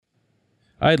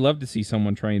I'd love to see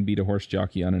someone try and beat a horse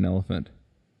jockey on an elephant.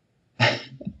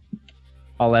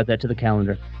 I'll add that to the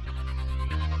calendar.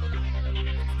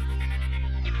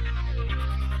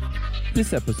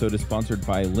 This episode is sponsored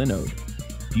by Linode.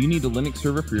 Do you need a Linux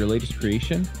server for your latest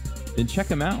creation? Then check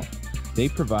them out. They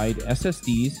provide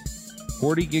SSDs,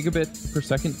 40 gigabit per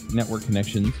second network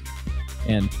connections,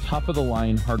 and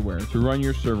top-of-the-line hardware to run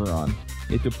your server on.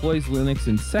 It deploys Linux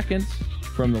in seconds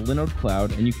from the Linode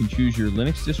cloud, and you can choose your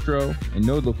Linux distro and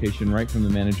node location right from the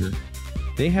manager.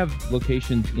 They have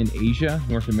locations in Asia,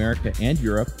 North America, and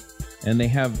Europe, and they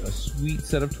have a sweet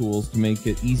set of tools to make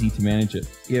it easy to manage it.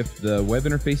 If the web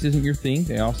interface isn't your thing,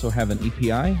 they also have an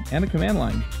API and a command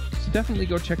line, so definitely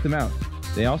go check them out.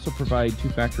 They also provide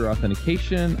two-factor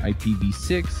authentication,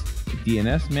 IPv6,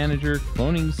 DNS manager,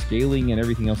 cloning, scaling, and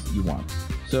everything else that you want.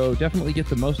 So definitely get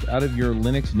the most out of your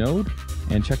Linux node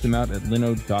and check them out at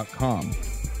linode.com.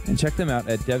 And check them out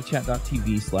at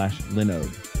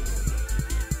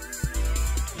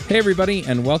devchat.tv/linode. Hey everybody,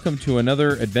 and welcome to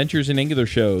another Adventures in Angular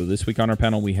show. This week on our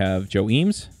panel we have Joe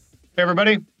Eames. Hey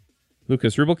everybody.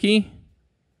 Lucas Rubelkey.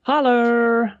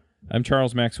 Holler! I'm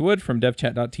Charles Max Wood from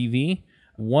devchat.tv.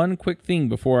 One quick thing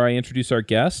before I introduce our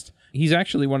guest. He's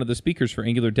actually one of the speakers for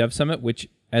Angular Dev Summit, which,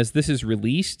 as this is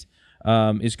released,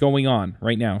 is going on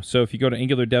right now. So if you go to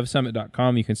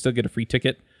angulardevsummit.com, you can still get a free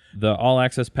ticket. The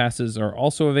all-access passes are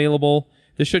also available.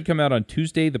 This should come out on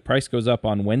Tuesday. The price goes up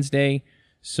on Wednesday.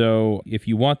 So if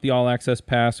you want the all-access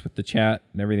pass with the chat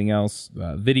and everything else,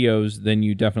 videos, then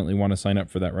you definitely want to sign up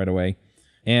for that right away.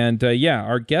 And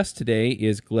our guest today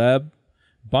is Gleb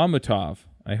Bahmutov.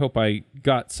 I hope I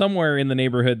got somewhere in the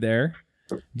neighborhood there.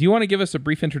 Do you want to give us a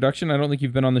brief introduction? I don't think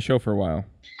you've been on the show for a while.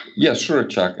 Yeah, sure,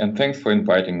 Chuck, and thanks for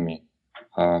inviting me.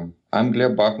 I'm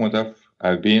Gleb Bahmutov.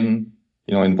 I've been,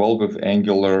 involved with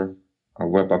Angular, a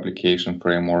web application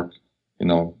framework, a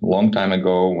long time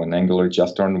ago when Angular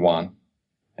just turned 1.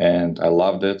 And I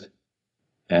loved it.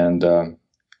 And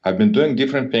I've been doing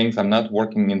different things. I'm not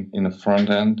working in the front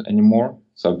end anymore.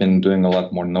 So I've been doing a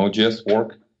lot more Node.js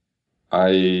work.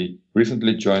 I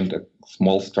recently joined a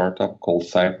small startup called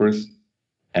Cypress,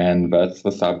 and that's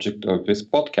the subject of this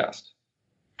podcast.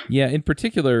 Yeah, in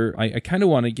particular, I kind of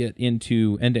want to get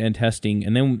into end-to-end testing,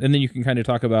 and then you can kind of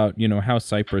talk about how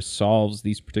Cypress solves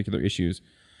these particular issues.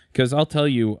 Because I'll tell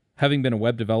you, having been a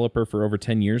web developer for over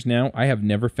 10 years now, I have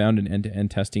never found an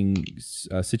end-to-end testing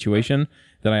situation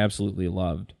that I absolutely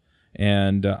loved.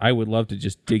 And I would love to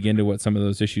just dig into what some of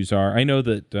those issues are. I know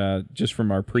that just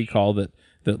from our pre-call that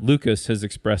Lucas has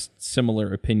expressed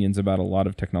similar opinions about a lot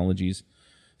of technologies.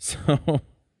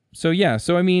 So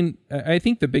I mean, I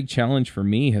think the big challenge for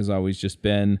me has always just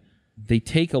been they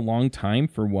take a long time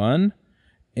for one,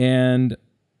 and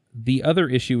the other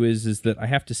issue is that I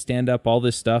have to stand up all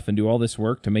this stuff and do all this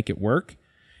work to make it work.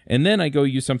 And then I go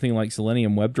use something like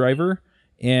Selenium WebDriver,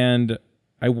 and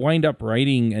I wind up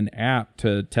writing an app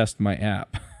to test my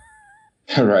app.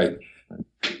 Right.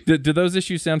 Do those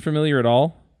issues sound familiar at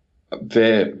all?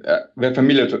 They're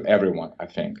familiar to everyone, I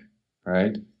think,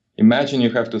 right? Imagine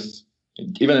you have to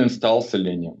even install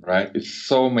Selenium, right? It's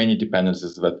so many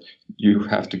dependencies that you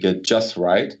have to get just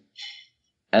right.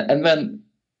 And then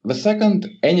the second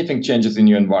anything changes in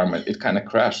your environment, it kind of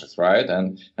crashes, right?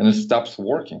 And it stops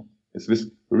working. It's this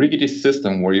rickety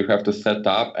system where you have to set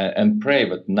up and pray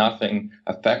that nothing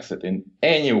affects it in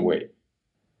any way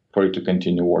for it to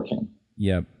continue working.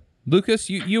 Yeah. Lucas,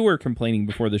 you were complaining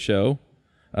before the show.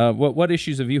 What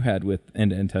issues have you had with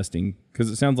end-to-end testing? Because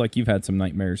it sounds like you've had some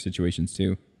nightmare situations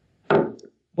too.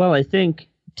 Well, I think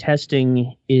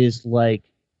testing is like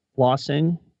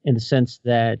flossing in the sense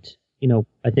that,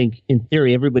 I think in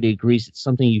theory, everybody agrees it's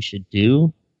something you should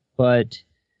do. But,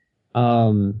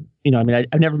 I've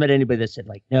never met anybody that said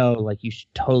like, no, like you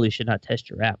totally should not test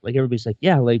your app. Like everybody's like,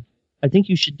 yeah, like I think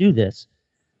you should do this.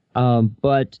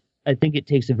 But I think it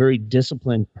takes a very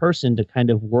disciplined person to kind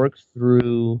of work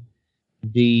through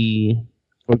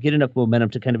or get enough momentum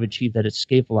to kind of achieve that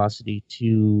escape velocity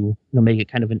to make it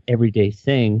kind of an everyday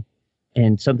thing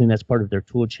and something that's part of their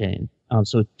tool chain.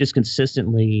 So just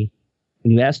consistently,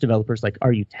 when you ask developers, like,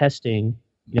 are you testing?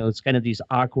 It's kind of these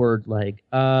awkward, like,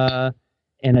 and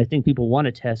I think people want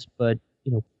to test, but,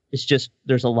 it's just,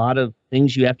 there's a lot of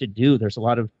things you have to do. There's a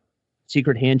lot of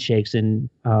secret handshakes and,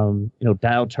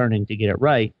 dial turning to get it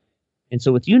right. And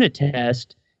so with unit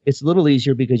test, it's a little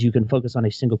easier because you can focus on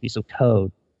a single piece of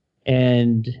code.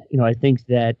 And, I think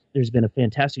that there's been a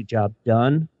fantastic job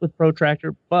done with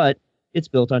Protractor, but it's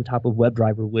built on top of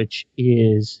WebDriver, which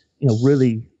is,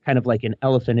 really kind of like an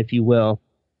elephant, if you will,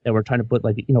 that we're trying to put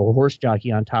like, a horse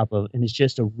jockey on top of. And it's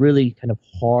just a really kind of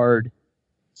hard,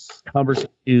 cumbersome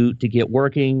to get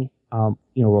working.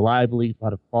 reliably, a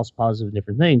lot of false positives and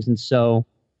different things. And so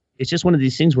it's just one of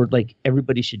these things where like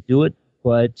everybody should do it,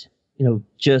 but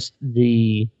just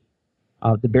the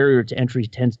barrier to entry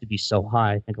tends to be so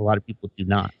high. I think a lot of people do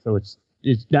not. So it's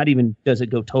not even does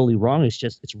it go totally wrong. It's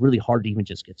just it's really hard to even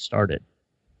just get started.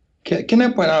 Can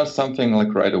I point out something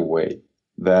like right away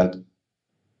that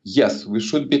yes, we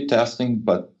should be testing,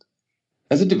 but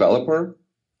as a developer,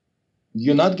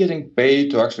 you're not getting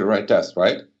paid to actually write tests,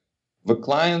 right? The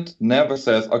client never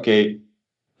says, okay,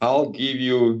 I'll give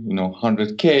you,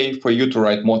 100K for you to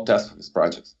write more tests for this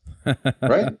project,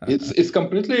 right? It's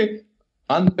completely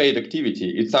unpaid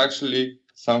activity. It's actually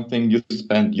something you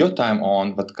spend your time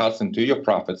on that cuts into your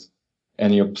profits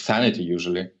and your sanity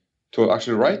usually to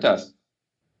actually write tests.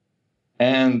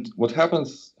 And what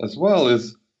happens as well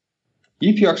is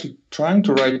if you're actually trying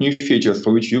to write new features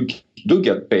for which you do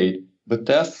get paid, the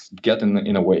tests get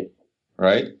in a way,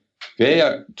 right? They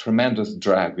are tremendous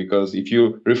drag because if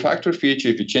you refactor a feature,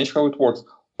 if you change how it works,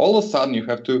 all of a sudden you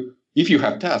have to, if you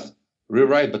have tests,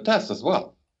 rewrite the tests as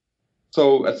well.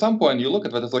 So at some point you look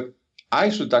at that, it's like, I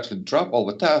should actually drop all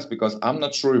the tests because I'm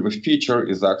not sure if a feature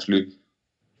is actually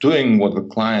doing what the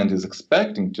client is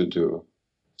expecting to do.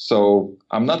 So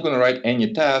I'm not going to write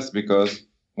any tests because,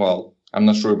 well, I'm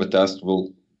not sure if the test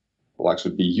will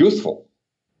actually be useful.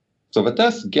 So the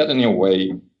tests get in your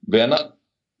way. You're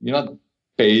not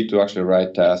paid to actually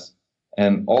write tests.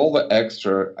 And all the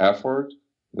extra effort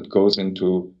that goes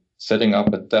into setting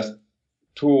up a test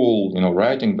tool,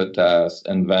 writing the tests,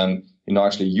 and then,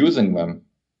 actually using them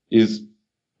is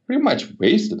pretty much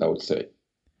wasted, I would say.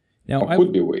 Now, or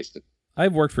could be wasted.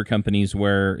 I've worked for companies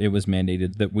where it was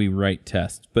mandated that we write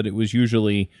tests, but it was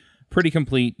usually pretty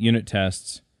complete unit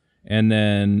tests and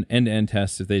then end-to-end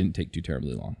tests if they didn't take too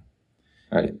terribly long.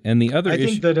 Right. And the other I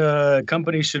think that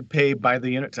companies should pay by the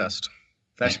unit test.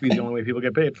 That should be the only way people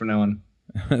get paid from now on.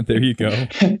 There you go.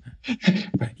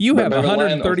 You have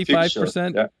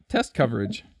 135% test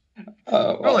coverage.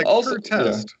 Like also, per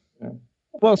test. Yeah.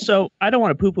 Well, so I don't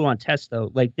want to poo-poo on tests,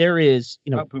 though. Like there is,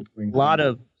 a lot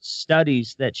of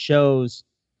studies that shows,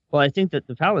 well, I think that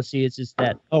the fallacy is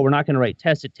that, we're not going to write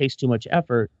tests. It takes too much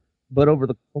effort. But over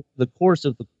the course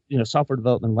of the, software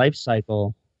development life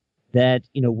cycle, that,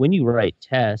 when you write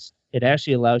tests, it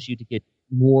actually allows you to get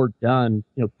more done,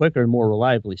 quicker and more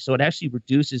reliably. So it actually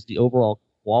reduces the overall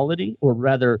quality, or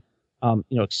rather,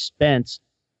 expense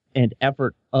and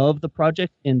effort of the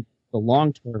project in the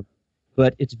long term.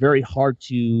 But it's very hard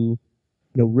to,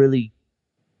 really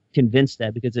convince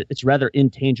that because it's rather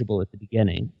intangible at the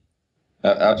beginning.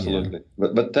 Absolutely. Yeah.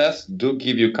 But tests do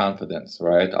give you confidence,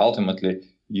 right? Ultimately,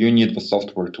 you need the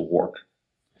software to work.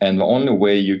 And the only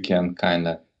way you can kind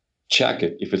of check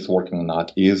it if it's working or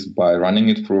not is by running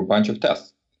it through a bunch of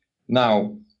tests.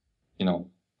 Now,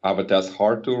 are the tests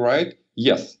hard to write?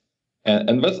 Yes.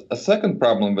 And that's a second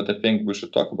problem that I think we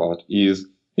should talk about is,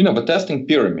 the testing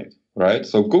pyramid, right?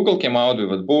 So Google came out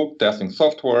with a book, Testing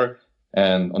Software,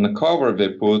 and on the cover they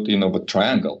put, the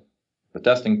triangle, the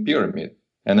testing pyramid.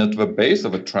 And at the base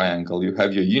of a triangle, you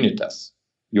have your unit tests.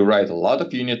 You write a lot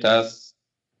of unit tests.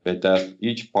 They test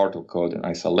each part of code in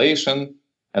isolation.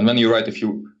 And then you write a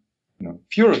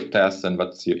fewer tests, and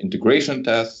that's your integration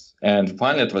tests. And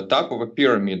finally, at the top of a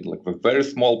pyramid, like a very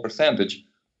small percentage,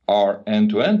 are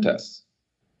end-to-end tests.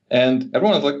 And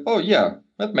everyone is like, oh, yeah,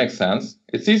 that makes sense.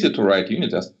 It's easy to write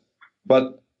unit tests.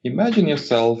 But imagine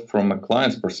yourself from a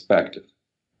client's perspective.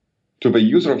 To the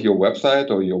user of your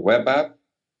website or your web app,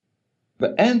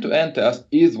 the end-to-end test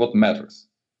is what matters,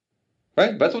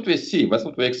 right? That's what we see. That's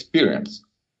what we experience,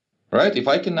 right? If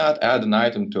I cannot add an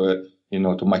item to it,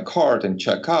 to my cart and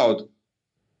check out,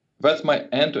 that's my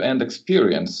end-to-end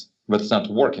experience that's not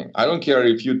working. I don't care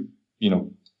if you,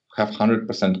 have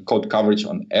 100% code coverage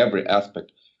on every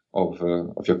aspect of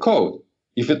your code.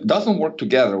 If it doesn't work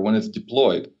together when it's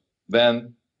deployed,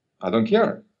 then I don't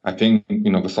care. I think,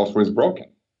 the software is broken.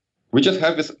 We just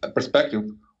have this perspective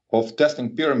of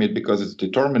testing pyramid because it's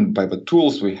determined by the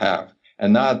tools we have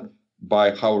and not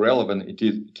by how relevant it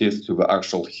is to the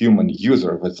actual human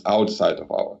user that's outside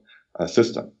of our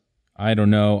system. I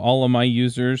don't know. All of my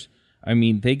users,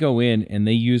 they go in and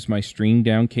they use my string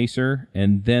down caser,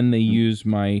 and then they use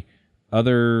my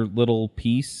other little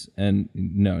piece. And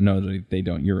no, they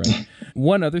don't. You're right.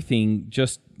 One other thing,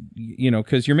 just,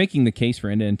 because you're making the case for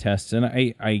end-to-end tests, and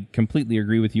I completely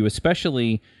agree with you,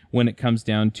 especially when it comes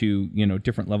down to,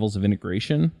 different levels of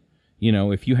integration.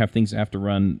 If you have things that have to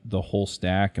run the whole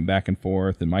stack and back and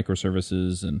forth and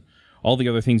microservices and all the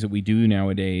other things that we do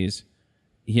nowadays,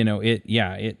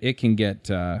 it can get,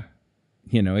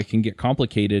 it can get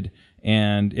complicated.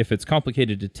 And if it's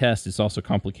complicated to test, it's also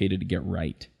complicated to get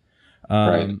right.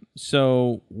 Right.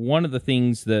 So one of the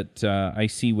things that I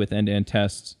see with end-to-end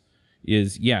tests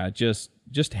is,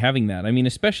 just having that. I mean,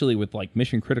 especially with like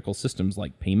mission critical systems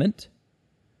like payment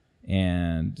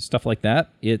and stuff like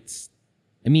that. Those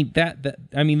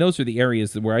are the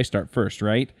areas where I start first,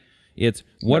 right? It's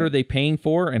what are they paying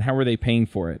for and how are they paying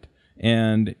for it?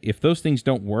 And if those things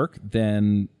don't work,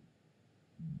 then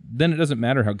it doesn't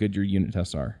matter how good your unit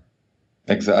tests are.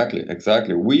 Exactly.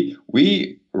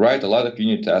 We write a lot of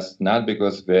unit tests not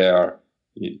because they are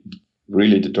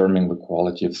really determining the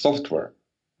quality of software,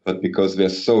 but because they're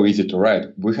so easy to write.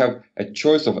 We have a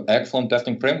choice of excellent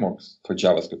testing frameworks for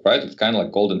JavaScript, right? It's kind of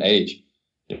like golden age.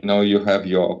 You have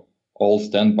your old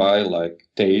standby like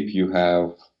Tape, you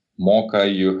have Mocha,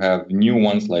 you have new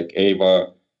ones like AiA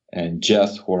and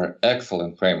Jest, who are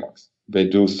excellent frameworks. They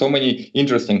do so many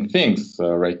interesting things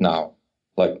right now.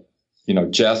 Like,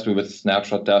 Jest with its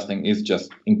snapshot testing is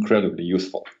just incredibly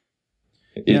useful.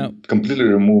 It completely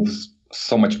removes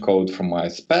so much code from my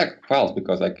spec files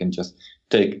because I can just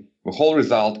take the whole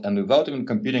result and without even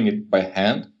computing it by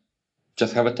hand,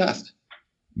 just have a test.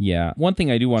 Yeah. One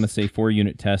thing I do want to say for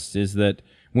unit tests is that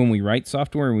when we write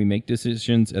software and we make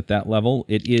decisions at that level,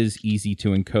 it is easy to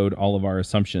encode all of our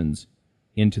assumptions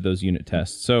into those unit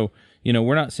tests. So,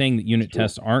 we're not saying that unit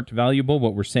tests aren't valuable.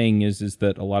 What we're saying is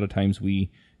that a lot of times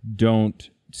we don't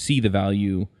see the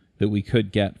value that we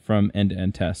could get from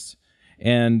end-to-end tests.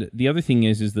 And the other thing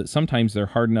is that sometimes they're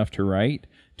hard enough to write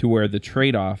to where the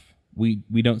trade-off, we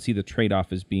don't see the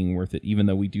trade-off as being worth it, even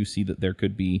though we do see that there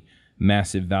could be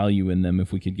massive value in them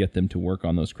if we could get them to work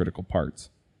on those critical parts.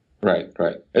 Right.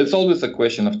 It's always a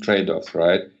question of trade-offs,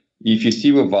 right? If you see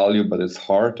the value, but it's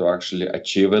hard to actually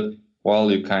achieve it,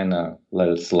 well, you kind of let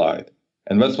it slide.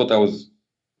 And that's what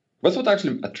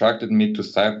actually attracted me to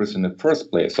Cypress in the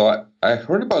first place. So I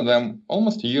heard about them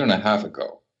almost a year and a half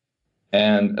ago.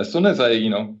 And as soon as I,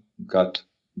 got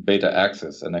beta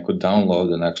access and I could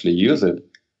download and actually use it,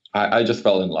 I just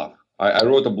fell in love. I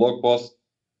wrote a blog post,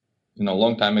 a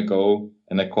long time ago,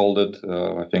 and I called it,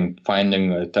 I think,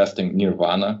 Finding Testing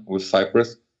Nirvana with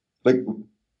Cypress. Like,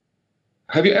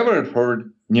 have you ever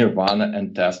heard Nirvana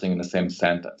and testing in the same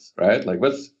sentence, right? Like,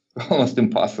 that's almost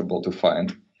impossible to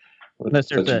find. Unless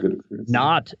there's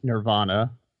not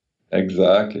Nirvana.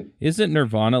 Exactly. Isn't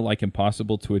Nirvana like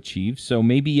impossible to achieve? So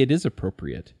maybe it is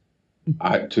appropriate.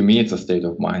 To me, it's a state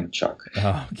of mind, Chuck.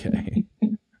 Oh, okay.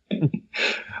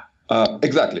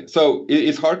 Exactly. So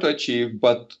it's hard to achieve,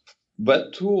 but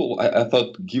that tool I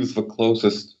thought gives the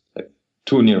closest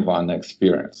to Nirvana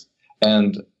experience.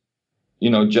 And,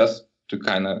 just to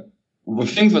kind of, the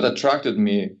things that attracted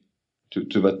me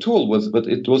to the tool was that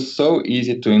it was so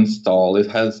easy to install. It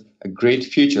has a great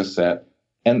feature set.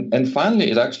 And finally,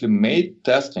 it actually made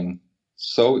testing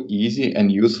so easy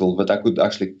and useful that I could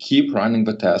actually keep running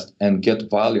the test and get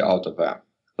value out of them.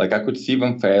 Like, I could see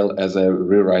them fail as I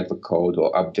rewrite the code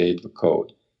or update the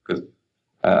code. Because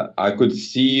I could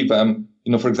see them,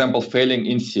 for example, failing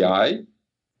in CI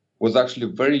was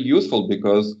actually very useful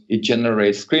because it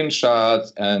generates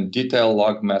screenshots and detailed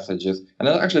log messages. And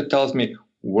it actually tells me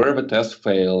where the test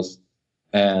fails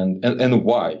and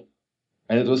why.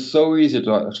 And it was so easy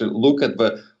to actually look at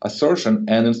the assertion,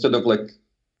 and instead of like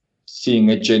seeing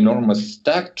a ginormous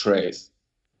stack trace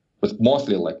with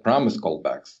mostly like promise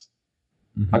callbacks,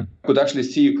 I could actually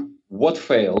see what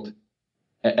failed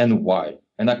and why.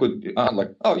 And I could I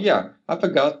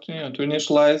forgot to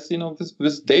initialize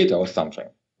this data or something,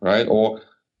 right? Or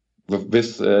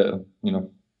this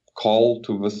call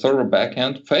to the server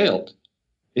backend failed.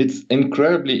 It's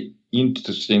incredibly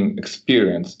interesting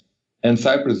experience. And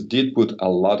Cypress did put a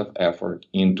lot of effort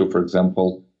into, for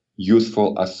example,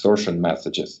 useful assertion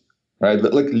messages, right?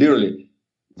 Like literally,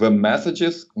 the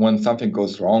messages when something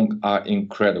goes wrong are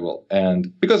incredible.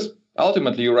 And because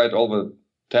ultimately you write all the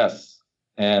tests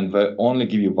and they only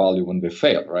give you value when they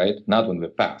fail, right? Not when they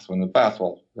pass. When they pass,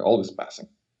 well, they're always passing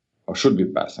or should be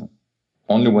passing.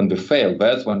 Only when they fail,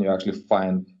 that's when you actually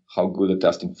find how good a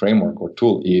testing framework or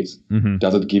tool is.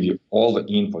 Does it give you all the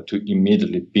info to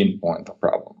immediately pinpoint the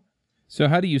problem? So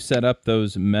how do you set up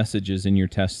those messages in your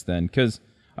tests then? Because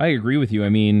I agree with you. I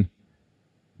mean,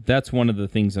 that's one of the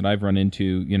things that I've run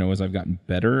into, as I've gotten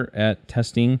better at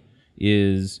testing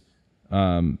is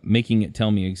making it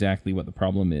tell me exactly what the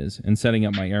problem is and setting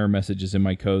up my error messages in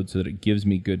my code so that it gives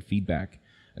me good feedback.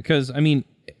 Because, I mean,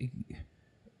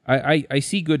 I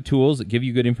see good tools that give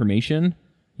you good information.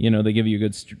 They give you a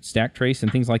good stack trace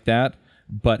and things like that.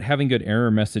 But having good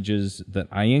error messages that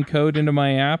I encode into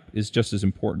my app is just as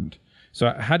important.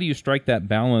 So how do you strike that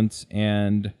balance,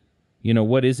 and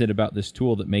what is it about this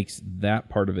tool that makes that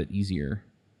part of it easier?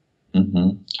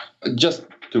 Just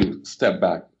to step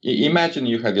back. Imagine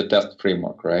you have your test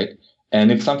framework, right?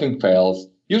 And if something fails,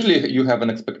 usually you have an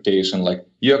expectation, like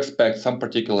you expect some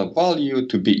particular value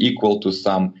to be equal to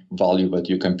some value that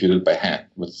you computed by hand.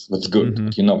 What's good, Mm-hmm.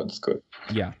 you know it's good.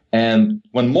 Yeah. And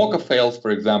when mocha fails,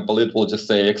 for example, it will just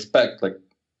say expect like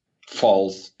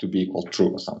false to be equal true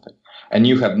or something. And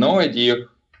you have no idea.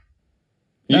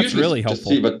 You That's usually really just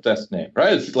helpful. see the test name,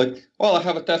 right? It's like, well, I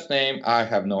have a test name. I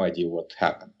have no idea what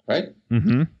happened, right?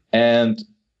 Mm-hmm. And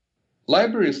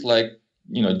libraries like,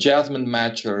 Jasmine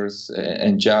matchers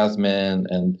and Jasmine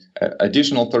and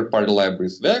additional third-party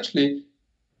libraries, they actually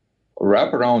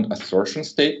wrap around assertion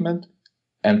statement.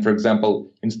 And for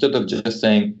example, instead of just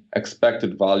saying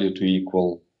expected value to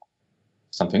equal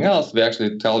something else, they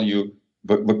actually tell you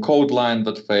the code line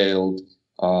that failed,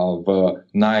 the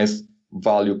nice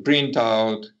value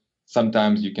printout.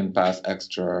 Sometimes you can pass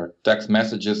extra text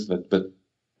messages that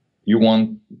you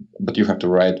want, but you have to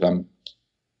write them.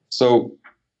 So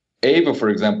AiA, for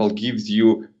example, gives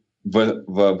you the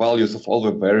values of all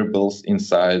the variables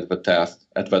inside the test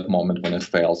at that moment when it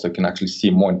fails, so you can actually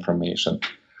see more information.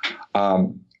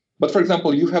 But for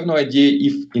example, you have no idea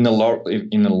if in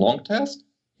a long test,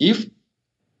 if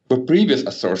the previous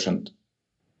assertions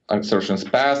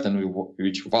passed and we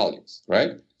reach values,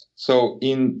 right? So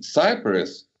in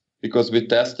Cypress, because we're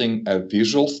testing a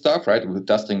visual stuff, right? We're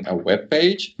testing a web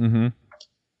page. Mm-hmm.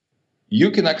 You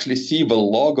can actually see the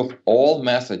log of all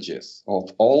messages,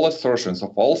 of all assertions,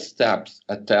 of all steps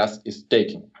a test is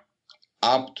taking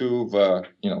up to the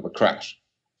crash.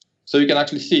 So you can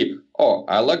actually see,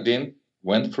 I logged in,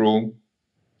 went through,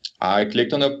 I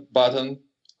clicked on a button,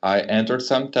 I entered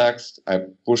some text, I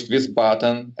pushed this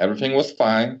button, everything was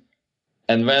fine.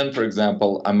 And then, for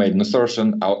example, I made an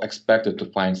assertion, I expected to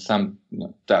find some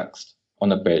text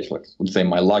on a page, like let's say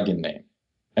my login name,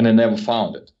 and I never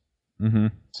found it. Mm-hmm.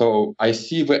 So I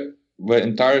see the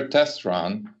entire test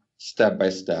run step by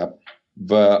step.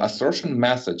 The assertion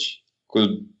message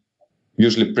could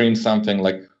usually print something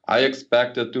like, I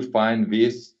expected to find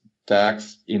this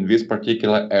text in this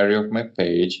particular area of my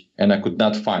page, and I could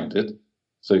not find it.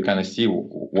 So you kind of see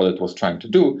what it was trying to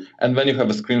do. And then you have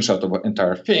a screenshot of the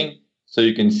entire thing, so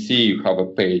you can see how the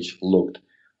page looked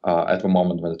at the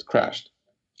moment when it crashed.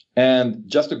 And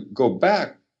just to go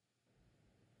back,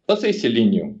 let's say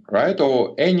Selenium, right?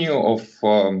 Or any of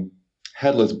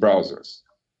headless browsers.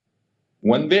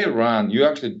 When they run, you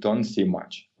actually don't see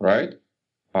much, right?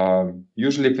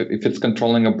 Usually if it's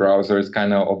controlling a browser, it's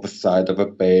kind of the side of a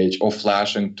page or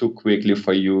flashing too quickly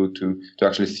for you to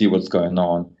actually see what's going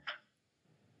on.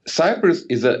 Cypress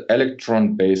is an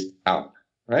Electron-based app,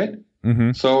 right?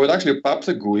 Mm-hmm. So it actually pops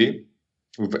a GUI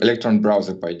with Electron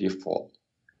browser by default.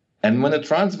 And when it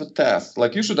runs the test,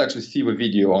 like you should actually see the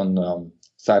video on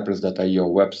Cypress.io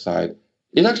website.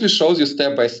 It actually shows you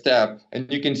step by step,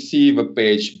 and you can see the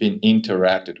page being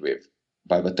interacted with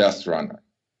by the test runner.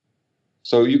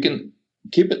 So you can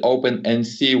keep it open and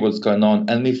see what's going on.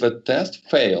 And if a test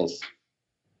fails,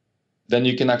 then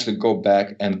you can actually go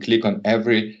back and click on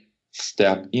every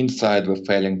step inside the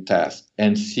failing test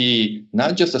and see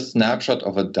not just a snapshot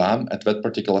of a DOM at that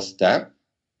particular step,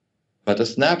 but a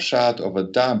snapshot of a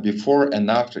DOM before and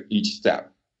after each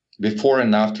step, before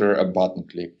and after a button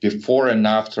click, before and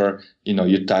after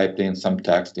you typed in some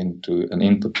text into an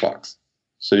input box.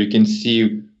 So you can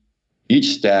see each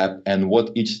step and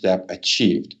what each step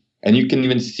achieved. And you can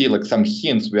even see like some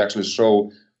hints we actually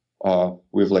show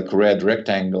with like red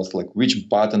rectangles, like which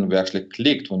button we actually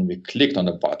clicked when we clicked on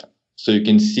a button. So you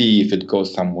can see if it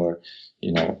goes somewhere,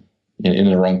 in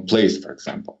the wrong place, for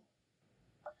example.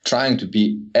 Trying to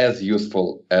be as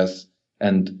useful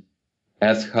and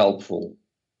as helpful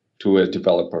to a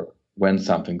developer when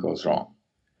something goes wrong.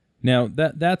 Now,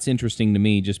 that's interesting to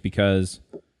me just because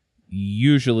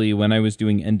usually when I was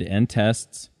doing end-to-end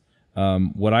tests,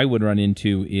 what I would run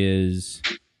into is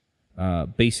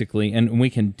basically, and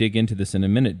we can dig into this in a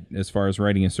minute as far as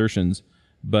writing assertions,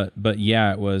 but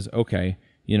yeah, it was, okay,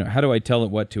 how do I tell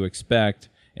it what to expect?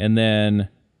 And then,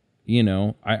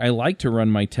 I like to run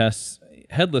my tests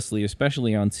headlessly,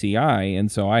 especially on CI, and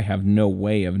so I have no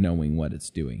way of knowing what it's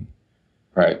doing.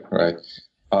 Right.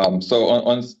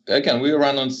 So again, we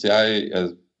run on CI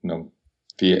as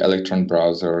the Electron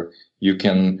browser. We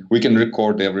can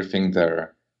record everything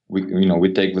there. We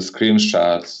take the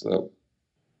screenshots.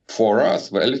 For us,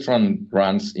 the Electron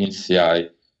runs in CI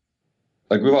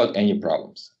like without any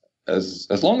problems.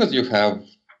 As long as you have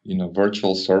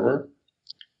virtual server,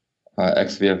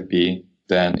 XVFB,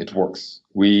 then it works.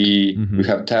 We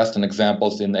have tests and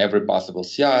examples in every possible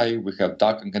CI. We have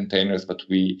Docker containers that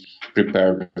we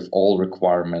prepare with all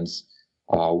requirements.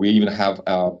 We even have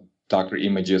a Docker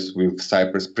images with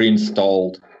Cypress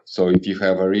pre-installed. So if you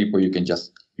have a repo, you can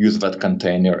just use that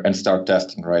container and start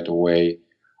testing right away.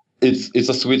 It's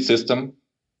a sweet system.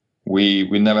 We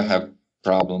never have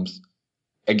problems.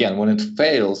 Again, when it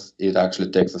fails, it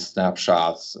actually takes the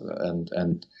snapshots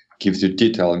and gives you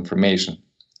detailed information.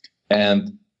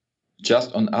 And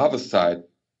just on the other side,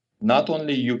 not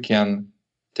only you can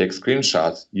take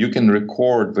screenshots, you can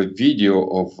record the video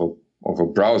of a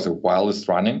browser while it's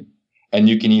running, and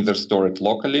you can either store it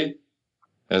locally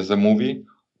as a movie,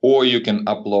 or you can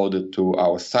upload it to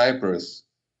our Cypress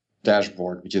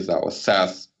dashboard, which is our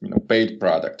SaaS paid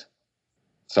product.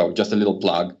 So just a little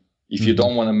plug. If you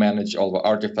don't want to manage all the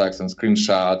artifacts and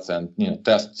screenshots and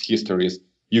test histories,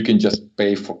 you can just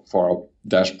pay for a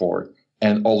dashboard,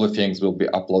 and all the things will be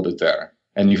uploaded there.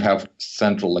 And you have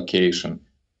central location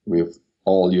with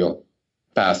all your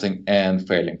passing and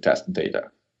failing test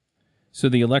data. So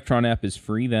the Electron app is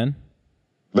free then?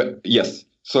 But yes.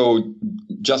 So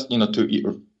just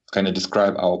to kind of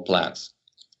describe our plans.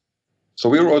 So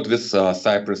we wrote this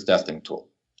Cypress testing tool,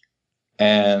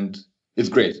 and it's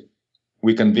great.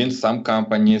 We convinced some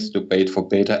companies to pay for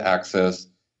beta access,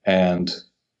 and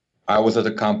I was at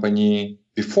a company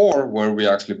before where we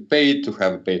actually paid to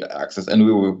have beta access, and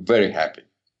we were very happy.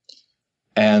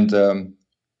 And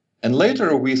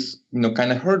later we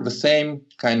kind of heard the same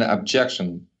kind of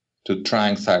objection to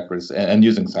trying Cypress and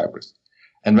using Cypress.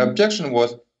 And the objection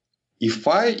was, if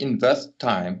I invest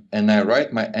time and I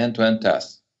write my end-to-end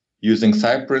tests using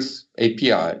Cypress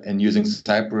API and using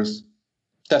Cypress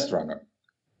test runner,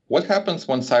 what happens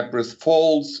when Cypress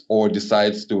folds or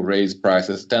decides to raise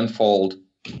prices tenfold?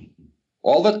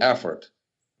 All that effort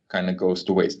kind of goes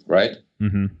to waste, right?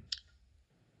 Mm-hmm.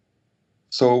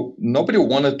 So nobody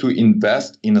wanted to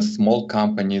invest in a small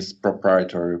company's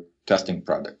proprietary testing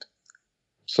product.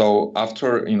 So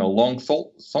after long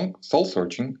soul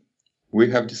searching, we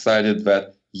have decided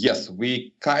that yes,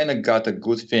 we kind of got a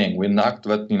good thing. We knocked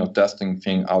that testing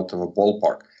thing out of a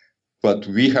ballpark. But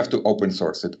we have to open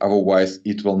source it. Otherwise,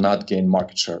 it will not gain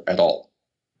market share at all.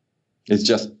 It's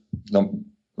just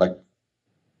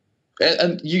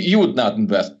and you would not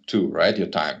invest too, right, your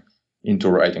time into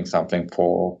writing something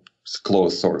for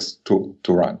closed source to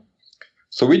run.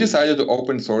 So we decided to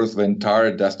open source the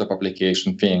entire desktop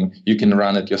application thing. You can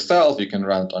run it yourself. You can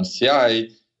run it on CI.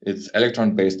 It's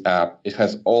Electron-based app. It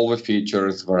has all the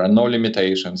features. There are no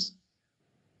limitations.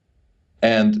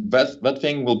 And that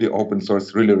thing will be open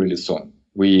source really, really soon.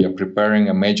 We are preparing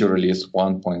a major release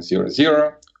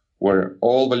 1.00, where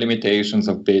all the limitations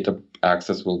of beta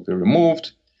access will be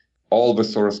removed. All the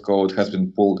source code has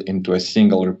been pulled into a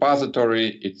single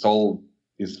repository. It's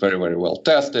very, very well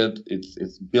tested.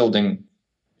 It's building.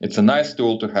 It's a nice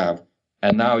tool to have.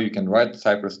 And now you can write the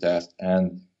Cypress test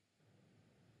and,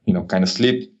 kind of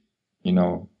sleep,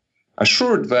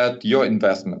 assured that your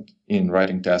investment in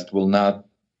writing test will not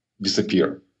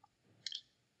disappear.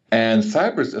 And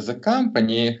Cypress as a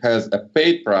company has a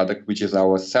paid product, which is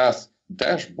our SaaS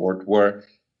dashboard, where,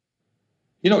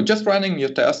 just running your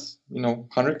tests,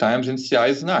 100 times in CI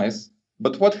is nice.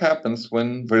 But what happens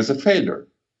when there is a failure?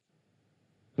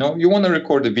 You want to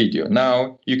record a video.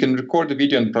 Now you can record the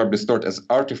video and probably store it as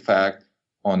artifact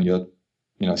on your,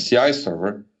 CI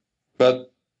server,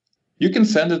 but you can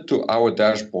send it to our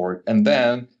dashboard, and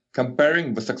then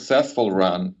comparing the successful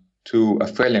run to a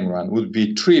failing run would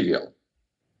be trivial.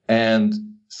 And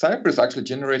Cypress actually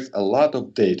generates a lot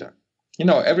of data.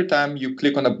 Every time you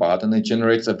click on a button, it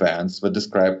generates events that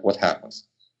describe what happens.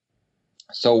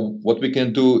 So what we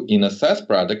can do in a SaaS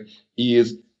product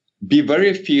is be very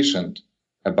efficient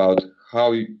about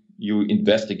how you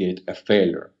investigate a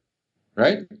failure,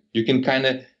 right? You can kind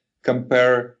of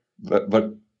compare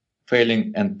the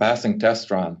failing and passing test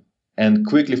run and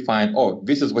quickly find,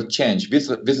 this is what changed. This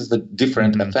is the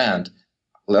different event.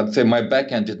 Let's say my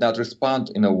backend did not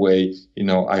respond in a way,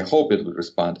 I hope it would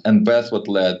respond. And that's what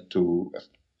led to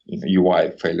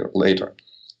UI failure later.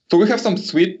 So we have some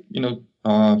sweet,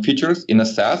 features in a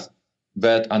SaaS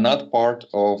that are not part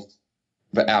of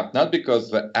the app, not because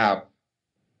the app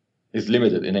is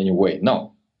limited in any way.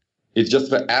 No, it's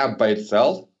just the app by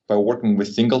itself, by working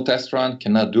with single test run,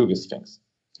 cannot do these things.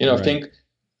 Right. Think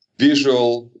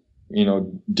visual,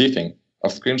 diffing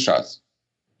of screenshots.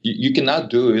 You cannot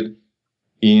do it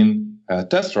in a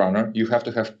test runner. You have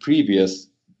to have previous,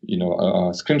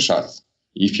 screenshots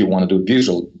if you want to do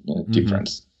visual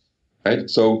difference, right?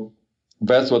 So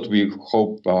that's what we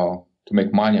hope to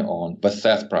make money on, the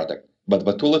SaaS product. But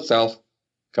the tool itself,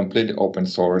 completely open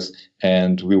source,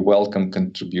 and we welcome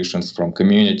contributions from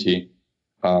community.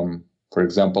 For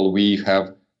example, we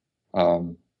have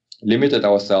limited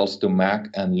ourselves to Mac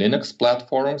and Linux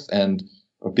platforms, and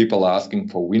people asking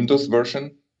for Windows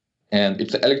version. And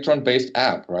it's an Electron-based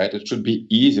app, right? It should be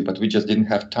easy, but we just didn't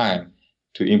have time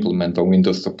to implement the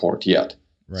Windows support yet.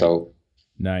 Right. So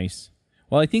nice.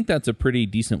 Well, I think that's a pretty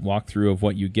decent walkthrough of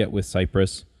what you get with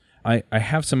Cypress. I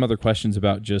have some other questions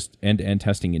about just end-to-end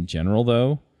testing in general,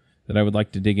 though, that I would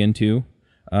like to dig into.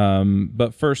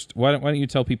 But first, why don't you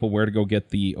tell people where to go get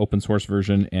the open source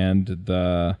version and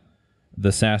the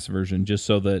SaaS version, just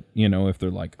so that, if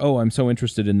they're like, oh, I'm so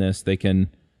interested in this, they can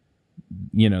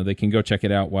go check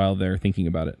it out while they're thinking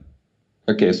about it.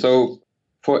 Okay, so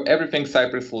for everything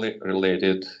Cypress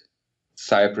related,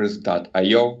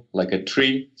 cypress.io, like a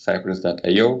tree,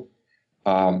 cypress.io.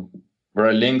 There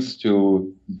are links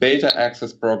to beta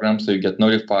access programs, so you get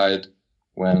notified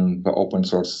when the open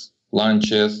source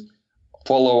launches.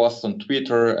 Follow us on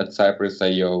Twitter at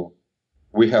cypress.io.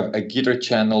 We have a Gitter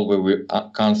channel where we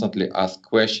constantly ask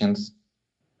questions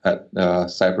at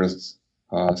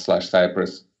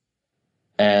Cypress/Cypress.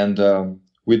 And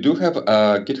we do have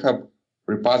a GitHub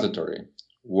repository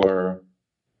where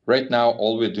right now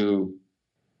all we do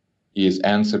is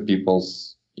answer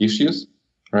people's issues,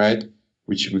 right?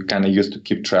 Which we kind of use to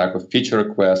keep track of feature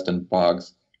requests and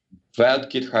bugs. That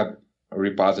GitHub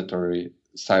repository,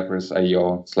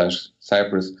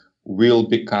 cypress.io/Cypress, will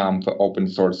become the open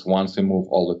source once we move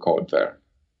all the code there.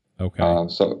 Okay.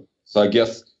 So I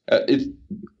guess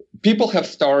people have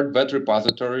started that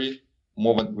repository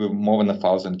with more than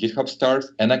 1,000 GitHub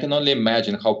stars, and I can only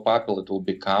imagine how popular it will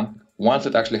become once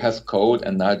it actually has code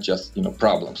and not just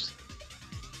problems.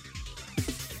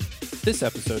 This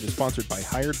episode is sponsored by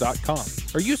Hired.com.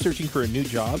 Are you searching for a new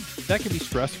job? That can be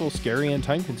stressful, scary, and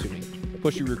time-consuming.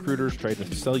 Pushy recruiters try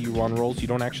to sell you on roles you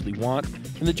don't actually want,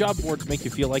 and the job boards make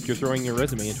you feel like you're throwing your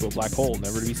resume into a black hole,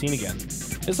 never to be seen again.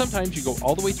 And sometimes you go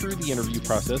all the way through the interview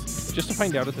process just to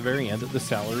find out at the very end that the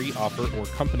salary, offer, or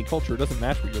company culture doesn't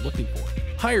match what you're looking for.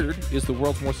 Hired is the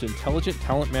world's most intelligent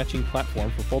talent matching platform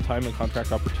for full-time and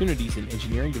contract opportunities in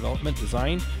engineering, development,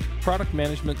 design, product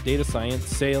management, data science,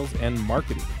 sales, and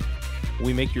marketing.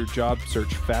 We make your job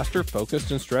search faster, focused,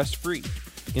 and stress-free.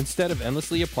 Instead of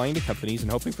endlessly applying to companies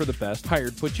and hoping for the best,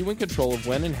 Hired puts you in control of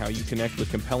when and how you connect with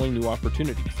compelling new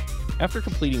opportunities. After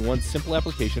completing one simple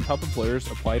application, top employers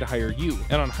apply to hire you.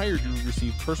 And on Hired, you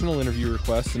receive personal interview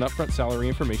requests and upfront salary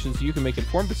information so you can make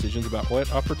informed decisions about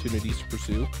what opportunities to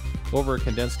pursue over a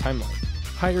condensed timeline.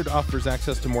 Hired offers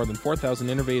access to more than 4,000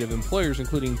 innovative employers,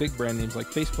 including big brand names like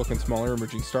Facebook and smaller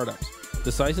emerging startups.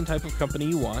 The size and type of company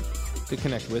you want to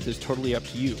connect with is totally up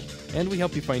to you. And we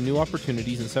help you find new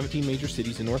opportunities in 17 major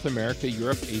cities in North America,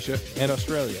 Europe, Asia, and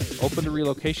Australia. Open to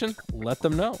relocation? Let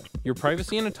them know. Your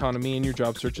privacy and autonomy in your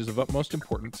job search is of utmost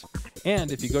importance. And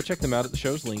if you go check them out at the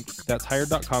show's link, that's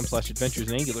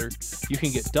hired.com/adventures in Angular, you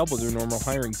can get double your normal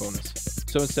hiring bonus.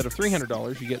 So instead of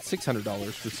 $300, you get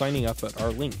 $600 for signing up at our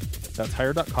link. That's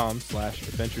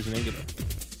hired.com/adventures in Angular.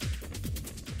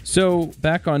 So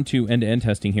back onto end-to-end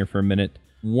testing here for a minute.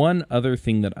 One other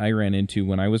thing that I ran into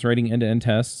when I was writing end-to-end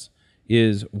tests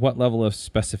is what level of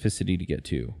specificity to get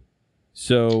to.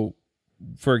 So,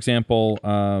 for example,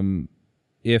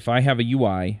 if I have a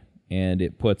UI and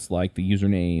it puts like the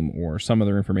username or some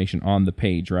other information on the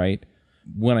page, right?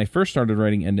 When I first started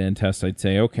writing end-to-end tests, I'd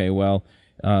say, okay, well,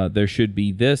 there should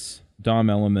be this DOM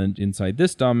element inside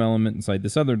this DOM element inside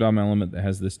this other DOM element that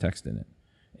has this text in it.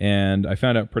 And I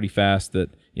found out pretty fast that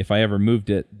if I ever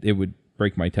moved it, it would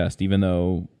break my test, even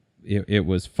though it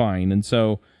was fine. And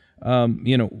so,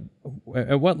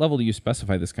 at what level do you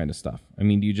specify this kind of stuff? I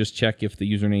mean, do you just check if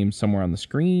the username's somewhere on the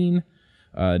screen?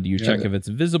 Do you check if it's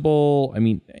visible? I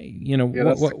mean,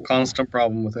 that's a constant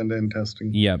problem with end-to-end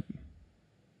testing. Yep.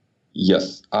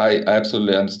 Yes, I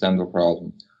absolutely understand the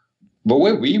problem. The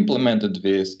way we implemented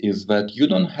this is that you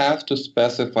don't have to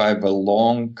specify the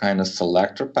long kind of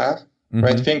selector path,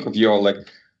 right? Think of your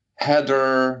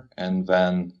header, and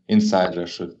then inside there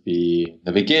should be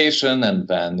navigation, and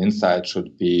then inside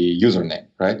should be username,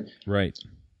 right? Right.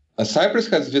 Cypress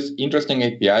has this interesting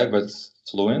API that's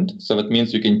fluent, so that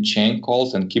means you can chain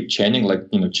calls and keep chaining, like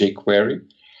jQuery,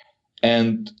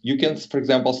 and you can, for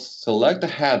example, select a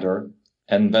header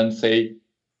and then say,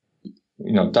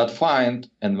 .find,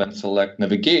 and then select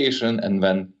navigation, and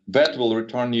then that will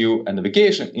return you a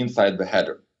navigation inside the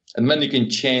header. And then you can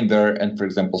chain there and, for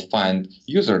example, find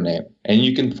username. And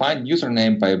you can find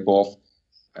username by both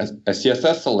a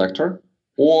CSS selector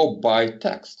or by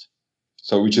text.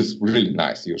 So, which is really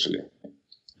nice usually.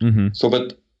 So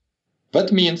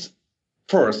that means,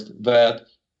 first, that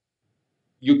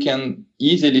you can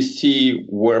easily see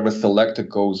where the selector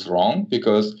goes wrong,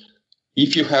 because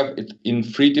if you have it in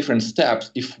 3 different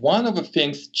steps, if one of the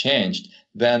things changed,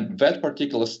 then that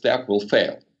particular step will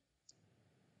fail.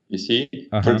 You see,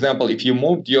 Uh-huh. for example, if you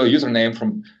moved your username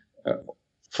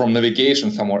from navigation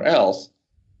somewhere else,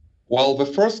 well, the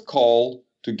first call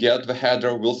to get the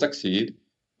header will succeed.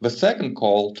 The second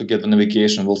call to get the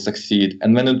navigation will succeed.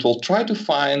 And then it will try to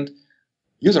find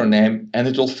username and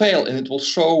it will fail, and it will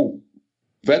show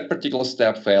that particular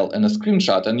step failed in a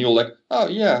screenshot. And you're like, oh,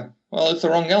 yeah, well, it's the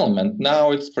wrong element.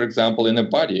 Now it's, for example, in a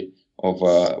body of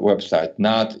a website,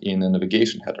 not in a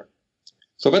navigation header.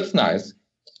 So that's nice.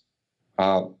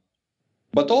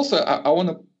 But also, I want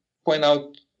to point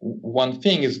out one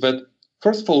thing is that,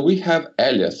 first of all, we have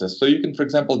aliases. So you can, for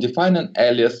example, define an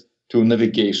alias to a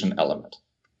navigation element.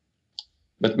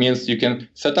 That means you can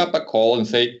set up a call and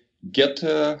say, get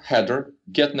header,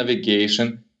 get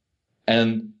navigation,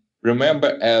 and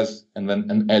remember as, and then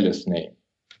an alias name.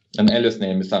 An alias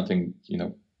name is something,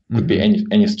 could be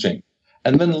any string.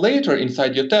 And then later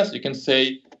inside your test, you can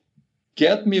say,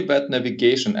 get me that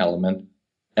navigation element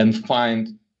and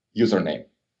find username.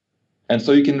 And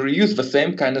so you can reuse the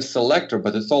same kind of selector,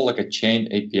 but it's all like a chained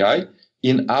API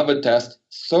in other tests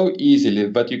so easily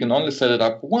that you can only set it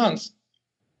up once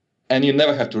and you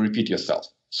never have to repeat yourself.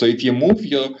 So if you move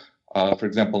your, for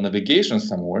example, navigation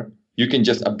somewhere, you can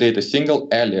just update a single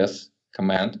alias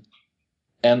command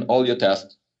and all your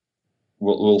tests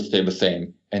will stay the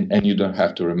same and you don't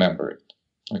have to remember it.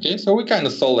 Okay, so we kind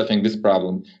of solve, I think, this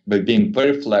problem by being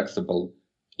very flexible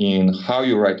in how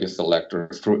you write your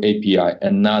selectors through API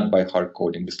and not by hard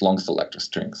coding these long selector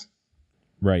strings.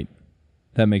 Right.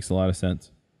 That makes a lot of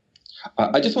sense.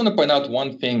 I just want to point out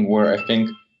one thing where I think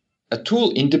a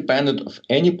tool independent of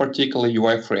any particular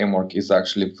UI framework is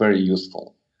actually very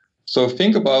useful. So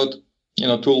think about,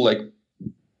 a tool like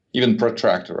even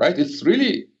Protractor, right? It's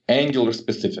really Angular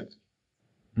specific.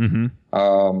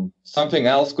 Mm-hmm. Something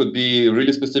else could be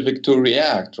really specific to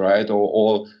React, right?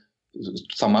 Or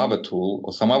some other tool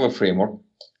or some other framework.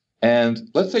 And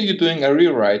let's say you're doing a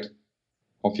rewrite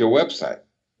of your website,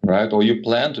 right? Or you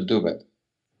plan to do that.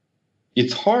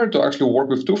 It's hard to actually work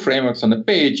with two frameworks on a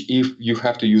page if you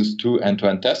have to use two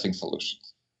end-to-end testing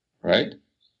solutions, right?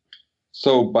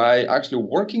 So by actually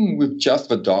working with just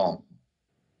the DOM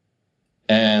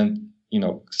and,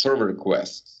 server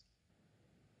requests,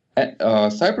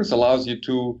 Cypress allows you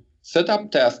to set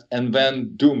up tests and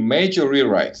then do major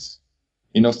rewrites,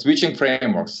 switching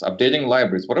frameworks, updating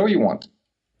libraries, whatever you want.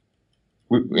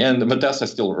 And the tests are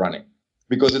still running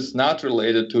because it's not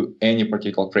related to any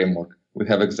particular framework. We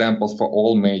have examples for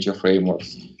all major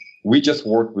frameworks. We just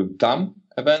work with DOM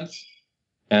events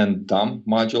and DOM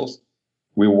modules.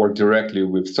 We work directly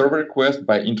with server requests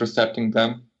by intercepting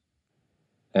them.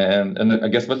 And I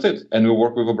guess that's it. And we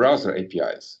work with the browser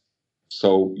APIs.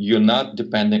 So you're not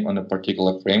depending on a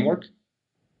particular framework.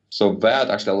 So that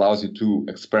actually allows you to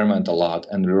experiment a lot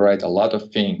and rewrite a lot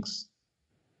of things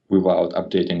without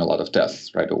updating a lot of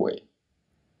tests right away.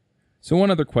 So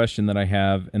one other question that I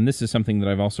have, and this is something that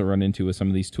I've also run into with some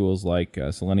of these tools like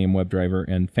Selenium WebDriver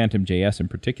and Phantom.js in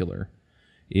particular,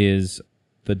 is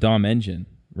the DOM engine,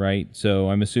 right? So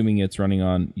I'm assuming it's running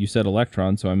on, you said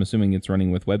Electron, so I'm assuming it's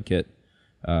running with WebKit,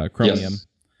 Chromium. Yes.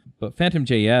 But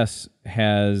Phantom.js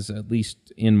has, at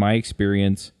least in my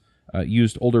experience,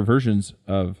 used older versions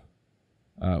of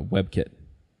WebKit.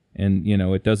 And,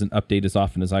 it doesn't update as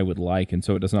often as I would like, and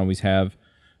so it doesn't always have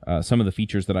some of the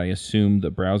features that I assume the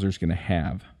browser's going to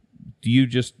have. Do you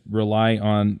just rely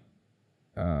on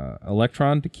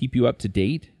Electron to keep you up to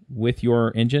date with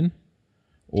your engine?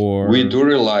 Or we do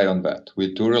rely on that.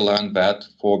 We do rely on that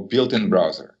for built-in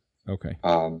browser. Okay.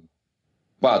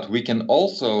 But we can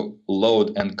also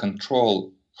load and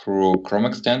control through Chrome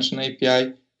Extension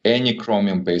API any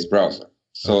Chromium-based browser.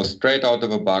 So straight out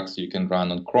of the box, you can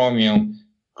run on Chromium,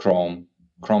 Chrome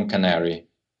Canary,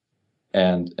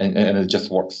 and it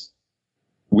just works.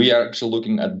 We are actually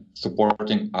looking at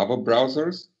supporting other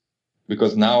browsers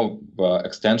because now the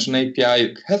extension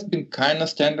API has been kind of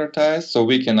standardized, so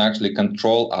we can actually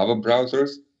control other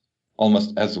browsers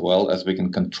almost as well as we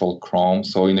can control Chrome.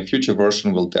 So in a future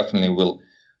version, we'll definitely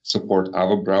support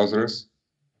other browsers.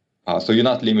 So you're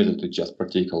not limited to just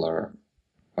particular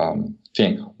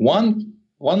thing.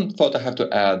 One thought I have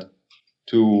to add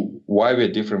to why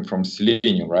we're different from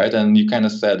Selenium, right? And you kind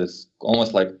of said it's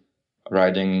almost like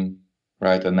riding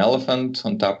an elephant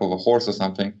on top of a horse or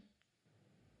something.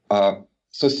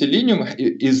 So Selenium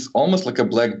is almost like a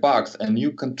black box, and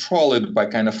you control it by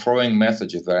kind of throwing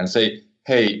messages there and say,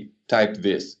 hey, type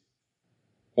this.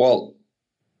 Well,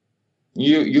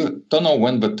 you don't know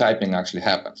when the typing actually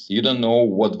happens. You don't know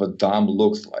what the DOM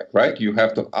looks like, right? You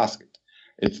have to ask it.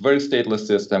 It's very stateless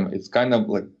system. It's kind of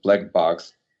like black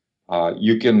box.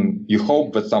 You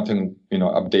hope that something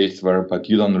updates there, but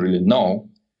you don't really know.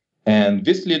 And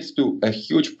this leads to a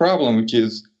huge problem, which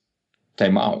is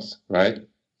timeouts, right?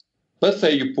 Let's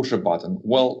say you push a button.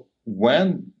 Well,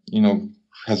 when,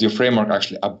 has your framework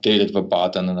actually updated the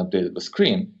button and updated the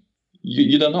screen?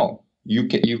 You don't know. You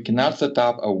cannot set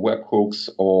up a webhooks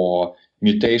or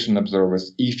mutation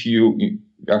observers if you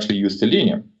actually use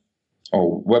Selenium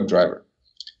or WebDriver.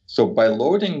 So by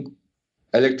loading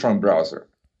Electron browser,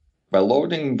 by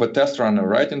loading the test runner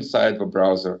right inside the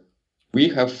browser, we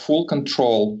have full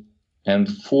control and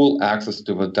full access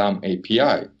to the DOM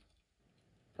API,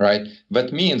 right?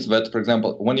 That means that, for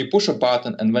example, when you push a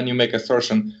button and when you make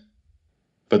assertion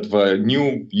that the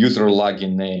new user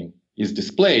login name is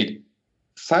displayed,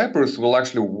 Cypress will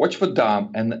actually watch the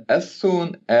DOM, and as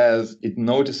soon as it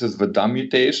notices the DOM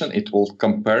mutation, it will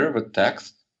compare the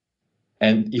text.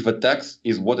 And if the text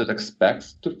is what it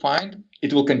expects to find,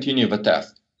 it will continue the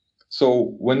test.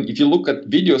 So if you look at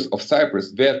videos of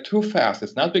Cypress, they're too fast.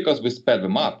 It's not because we sped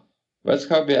them up. That's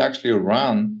how they actually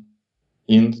run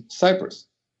in Cypress.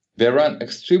 They run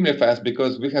extremely fast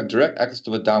because we have direct access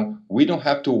to the DOM. We don't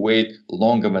have to wait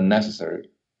longer than necessary.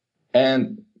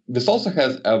 And this also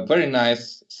has a very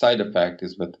nice side effect,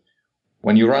 is that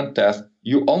when you run tests,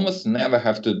 you almost never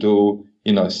have to do,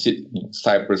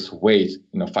 Cypress wait,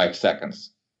 5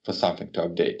 seconds for something to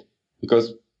update,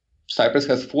 because Cypress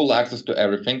has full access to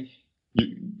everything.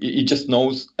 It just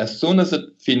knows as soon as it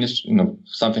finishes,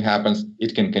 something happens,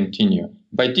 it can continue.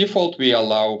 By default, we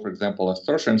allow, for example,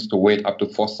 assertions to wait up to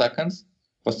 4 seconds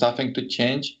for something to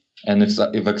change. And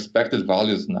if expected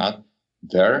value is not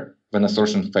there, when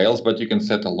assertion fails, but you can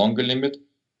set a longer limit.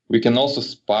 We can also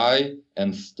spy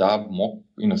and stop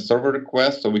server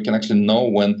requests, so we can actually know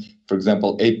when, for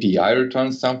example, API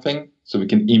returns something, so we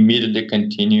can immediately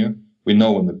continue. We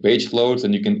know when the page loads,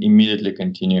 and you can immediately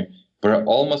continue. There are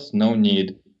almost no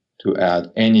need to add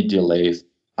any delays,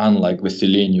 unlike the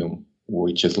Selenium,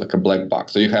 which is like a black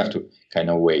box. So you have to kind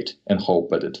of wait and hope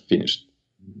that it's finished.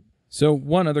 So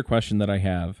one other question that I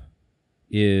have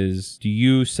is, do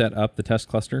you set up the test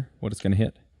cluster, what it's going to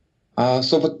hit?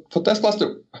 So for test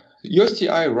cluster, your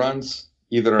CI runs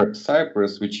either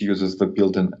Cypress, which uses the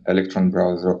built-in Electron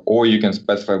browser, or you can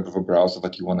specify with a browser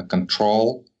that you want to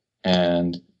control,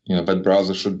 and that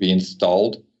browser should be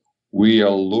installed. We are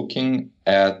looking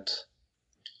at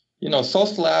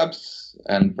Sauce Labs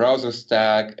and Browser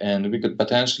Stack, and we could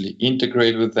potentially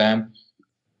integrate with them.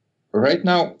 Right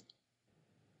now,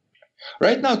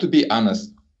 to be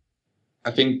honest, I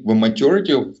think the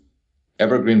majority of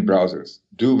evergreen browsers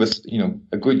do this,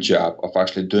 a good job of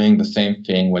actually doing the same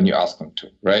thing when you ask them to,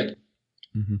 right?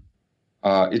 Mm-hmm.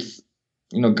 It's,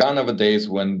 gone are the days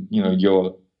when,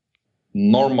 your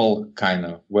normal kind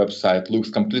of website looks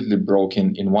completely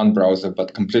broken in one browser,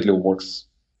 but completely works,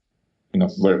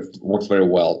 works very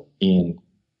well in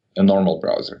a normal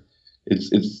browser.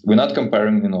 We're not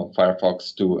comparing,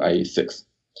 Firefox to IE6.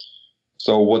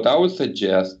 So what I would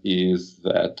suggest is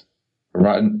that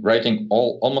writing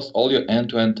almost all your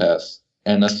end-to-end tests,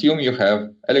 and assume you have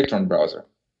Electron browser.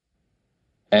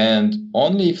 And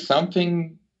only if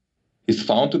something is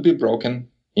found to be broken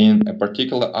in a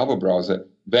particular other browser,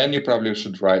 then you probably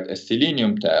should write a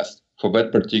Selenium test for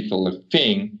that particular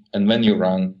thing, and then you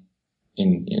run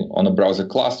on a browser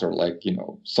cluster like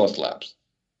Sauce Labs.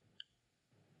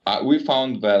 We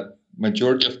found that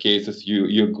majority of cases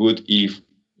you're good if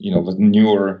the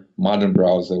newer modern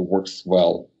browser works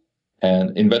well.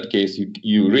 And in that case,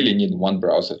 you really need one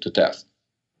browser to test.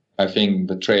 I think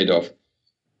the trade-off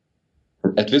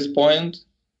at this point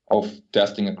of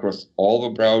testing across all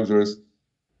the browsers,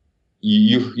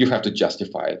 you have to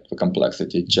justify it, the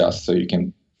complexity, just so you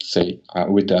can say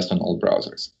we test on all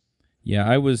browsers. Yeah,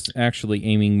 I was actually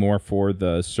aiming more for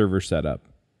the server setup.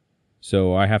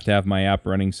 So I have to have my app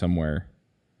running somewhere.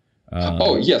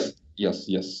 Yes.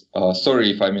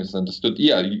 Sorry if I misunderstood.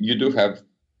 Yeah, you do have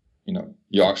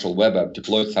your actual web app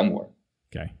deployed somewhere.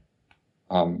 Okay.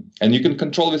 And you can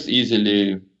control this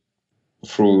easily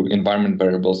through environment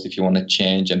variables if you want to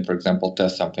change and, for example,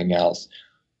 test something else.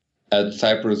 At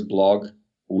Cypress blog,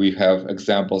 we have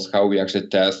examples how we actually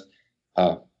test,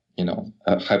 a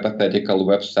hypothetical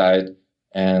website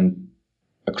and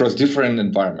across different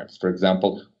environments. For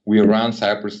example, we run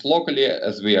Cypress locally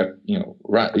as we are,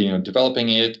 developing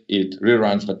it. It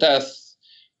reruns the tests.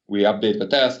 We update the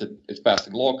test, it's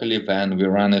passing locally, then we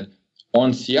run it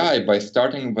on CI by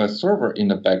starting the server in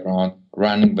the background,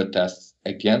 running the tests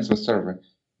against the server.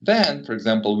 Then, for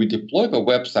example, we deploy the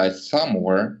website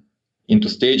somewhere into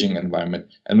staging environment,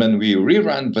 and then we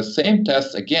rerun the same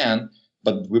tests again,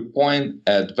 but we point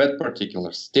at that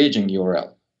particular staging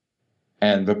URL.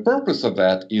 And the purpose of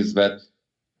that is that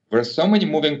there are so many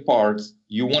moving parts,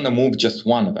 you want to move just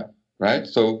one of them, right?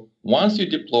 So once you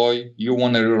deploy, you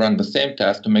want to rerun the same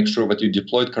test to make sure that you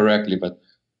deployed correctly, that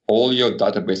all your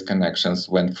database connections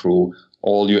went through,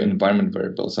 all your environment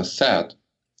variables are set.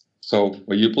 So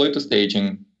when you deploy to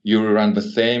staging, you run the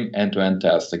same end-to-end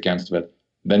tests against that.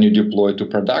 Then you deploy to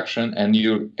production, and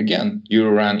you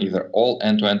run either all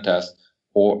end-to-end tests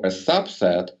or a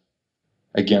subset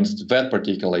against that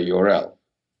particular URL.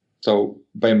 So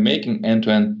by making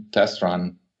end-to-end test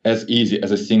run as easy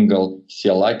as a single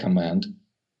CLI command,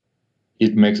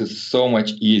 it makes it so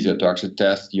much easier to actually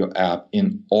test your app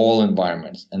in all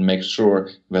environments and make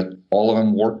sure that all of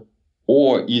them work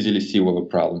or easily see where the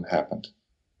problem happened.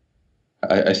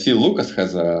 I see Lucas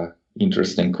has an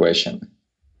interesting question.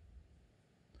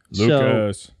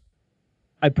 Lucas. So,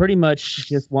 I pretty much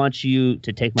just want you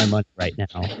to take my money right now.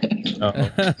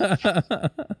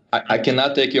 I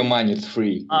cannot take your money. It's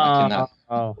free. I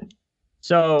cannot.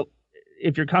 So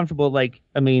if you're comfortable,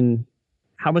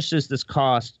 how much does this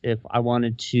cost if I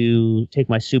wanted to take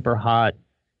my super hot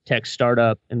tech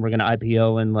startup and we're going to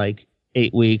IPO in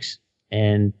 8 weeks,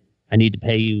 and I need to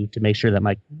pay you to make sure that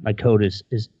my code is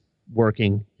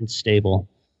working and stable?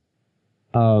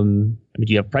 Do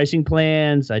you have pricing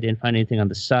plans? I didn't find anything on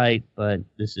the site, but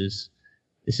this is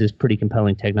pretty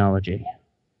compelling technology.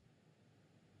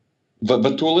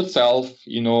 The tool itself,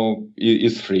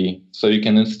 is free, so you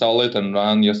can install it and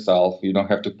run yourself. You don't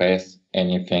have to pay us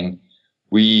anything.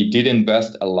 We did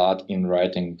invest a lot in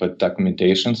writing the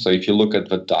documentation. So if you look at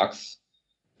the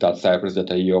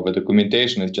docs.cypress.io, the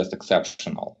documentation is just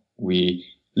exceptional. We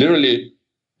literally,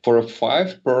 for a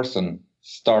 5-person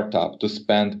startup to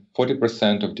spend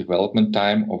 40% of development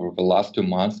time over the last 2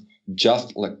 months,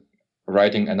 just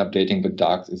writing and updating the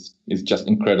docs is just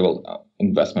incredible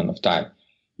investment of time.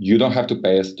 You don't have to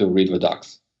pay us to read the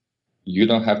docs. You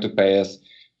don't have to pay us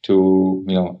to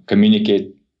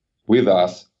communicate with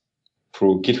us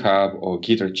through GitHub or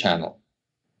Gitter channel.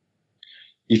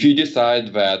 If you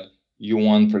decide that you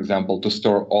want, for example, to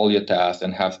store all your tasks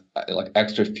and have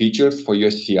extra features for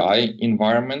your CI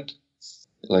environment,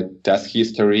 like task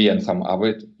history and some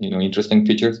other interesting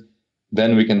features,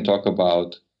 then we can talk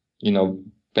about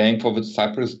paying for the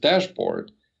Cypress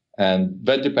dashboard. And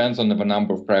that depends on the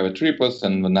number of private repos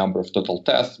and the number of total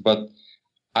tests, but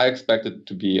I expect it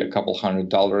to be a couple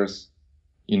 $100,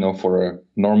 for a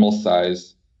normal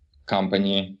size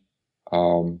company.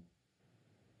 And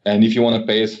if you want to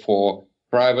pay us for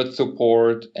private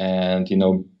support and,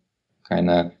 kind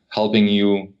of helping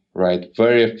you write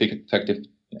very effective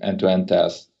end-to-end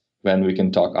tests, then we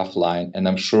can talk offline. And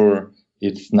I'm sure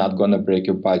it's not going to break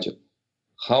your budget.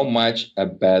 How much a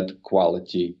bad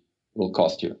quality will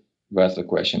cost you? That's the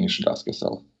question you should ask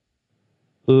yourself.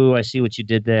 Ooh, I see what you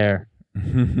did there.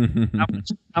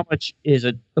 How much is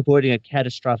avoiding a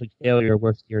catastrophic failure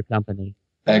worth to your company?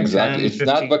 Exactly. 10, it's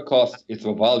 15, not the cost, it's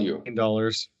the value.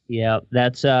 $15. Yeah,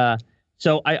 that's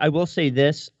so I will say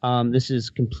this. This is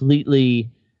completely,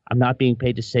 I'm not being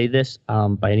paid to say this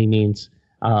by any means.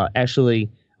 Actually,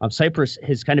 Cypress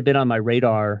has kind of been on my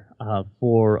radar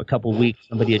for a couple of weeks.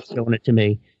 Somebody had shown it to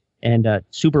me, and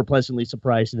super pleasantly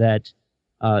surprised that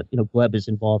Gleb is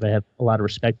involved. I have a lot of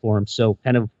respect for him. So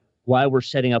kind of while we're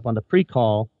setting up on the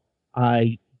pre-call,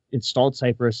 I installed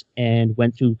Cypress and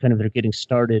went through kind of their getting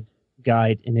started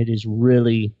guide, and it is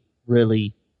really,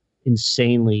 really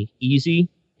insanely easy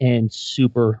and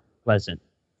super pleasant.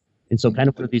 And so kind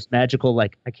of for these magical, I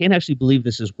can't actually believe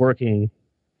this is working,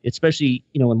 especially,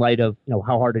 in light of,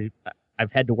 how hard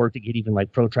I've had to work to get even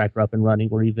Protractor up and running,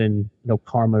 or even,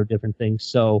 Karma or different things.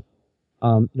 So,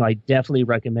 I definitely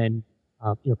recommend,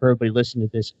 for everybody listening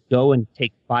to this, go and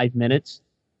take 5 minutes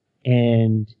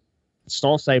and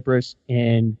install Cypress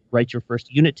and write your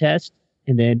first unit test.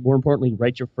 And then more importantly,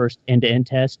 write your first end-to-end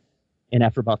test. And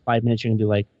after about 5 minutes, you're going to be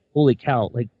like, holy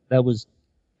cow, it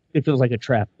feels like a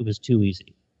trap. It was too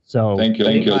easy. So thank you.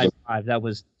 That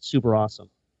was super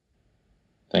awesome.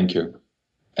 Thank you.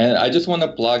 And I just want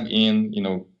to plug in,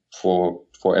 for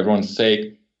everyone's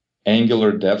sake,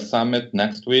 Angular Dev Summit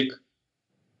next week.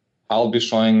 I'll be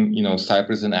showing,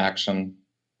 Cypress in action.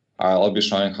 I'll be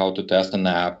showing how to test an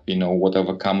app, what are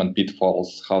the common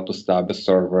pitfalls, how to stop a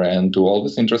server, and do all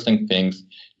these interesting things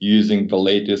using the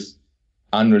latest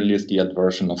unreleased yet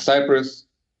version of Cypress.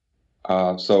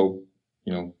 So,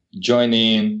 join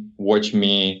in, watch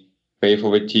me, pay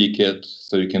for the ticket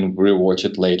so you can rewatch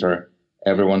it later.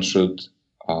 Everyone should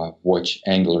watch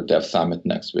Angular Dev Summit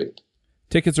next week.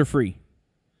 Tickets are free.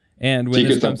 And when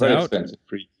tickets this comes are very out, expensive,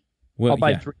 free. Well, I'll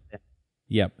buy 3 then.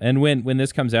 Yeah, and when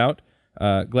this comes out,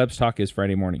 Gleb's talk is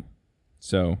Friday morning.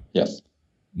 So yes,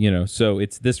 so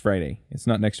it's this Friday. It's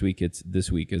not next week. It's this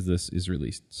week as this is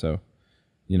released. So,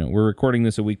 we're recording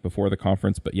this a week before the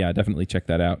conference, but yeah, definitely check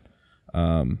that out.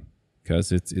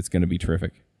 because it's going to be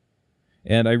terrific.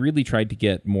 And I really tried to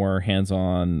get more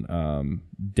hands-on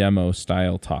demo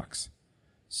style talks.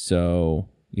 So,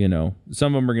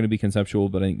 some of them are going to be conceptual,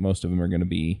 but I think most of them are going to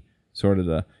be sort of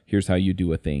the, here's how you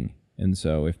do a thing. And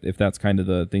so if that's kind of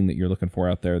the thing that you're looking for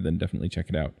out there, then definitely check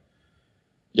it out.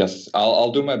 Yes,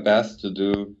 I'll do my best to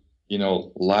do,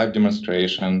 live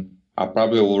demonstration. I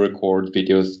probably will record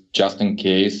videos just in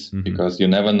case, because you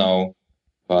never know.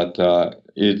 But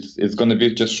it's going to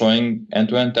be just showing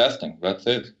end-to-end testing. That's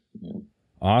it.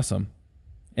 Awesome.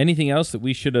 Anything else that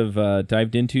we should have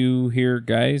dived into here,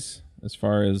 guys, as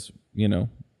far as,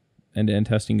 end-to-end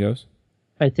testing goes?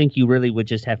 I think you really would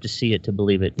just have to see it to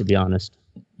believe it, to be honest.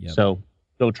 Yep. So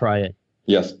go try it.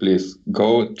 Yes, please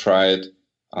go try it.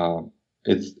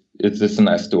 It's a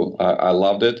nice tool. I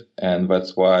loved it, and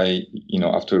that's why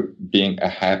after being a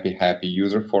happy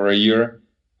user for a year,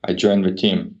 I joined the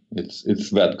team. It's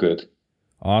that good.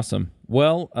 Awesome.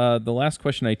 Well, the last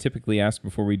question I typically ask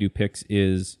before we do picks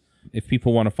is if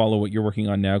people want to follow what you're working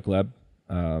on now, Gleb,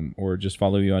 or just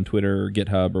follow you on Twitter or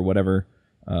GitHub or whatever.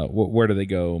 Where do they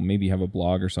go? Maybe you have a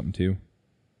blog or something too.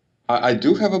 I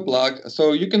do have a blog,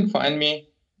 so you can find me,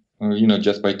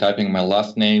 just by typing my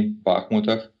last name,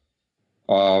 Bahmutov,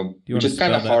 which is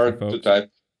kind of hard to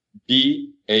type.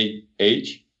 Bahmutov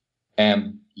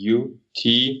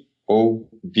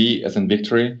as in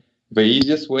victory. The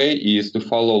easiest way is to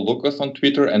follow Lucas on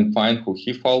Twitter and find who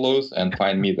he follows and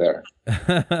find me there.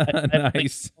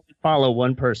 Nice. Follow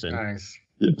one person. Nice.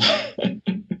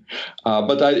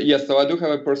 So I do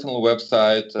have a personal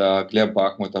website,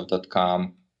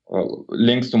 glebbahmutov.com.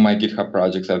 Links to my GitHub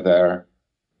projects are there.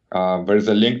 There's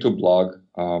a link to blog.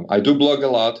 I do blog a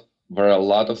lot. There are a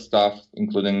lot of stuff,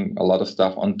 including a lot of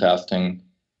stuff on testing.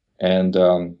 And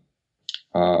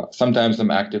sometimes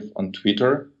I'm active on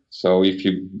Twitter. So if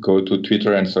you go to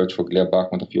Twitter and search for Gleb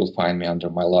Bahmutov, you'll find me under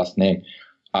my last name.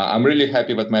 I'm really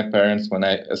happy that my parents,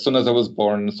 as soon as I was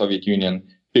born in the Soviet Union,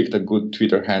 picked a good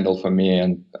Twitter handle for me,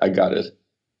 and I got it.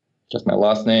 Just my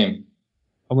last name.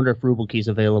 I wonder if Ruble Key's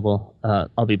available.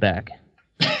 I'll be back.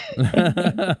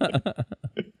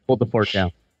 Hold the fort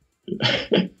down.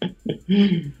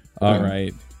 All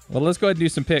right. Well, let's go ahead and do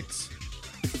some picks.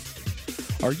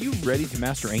 Are you ready to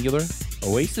master Angular?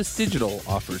 Oasis Digital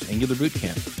offers Angular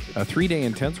Bootcamp, a 3-day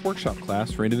intense workshop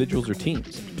class for individuals or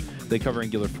teams. They cover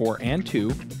Angular 4 and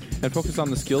 2 and focus on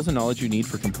the skills and knowledge you need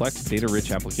for complex, data-rich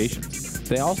applications.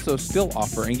 They also still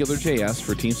offer AngularJS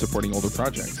for teams supporting older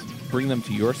projects. Bring them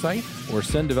to your site or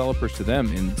send developers to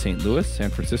them in St. Louis, San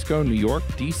Francisco, New York,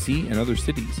 DC, and other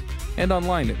cities, and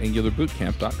online at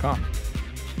angularbootcamp.com.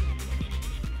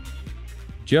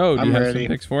 Joe, do you have ready. some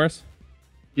picks for us?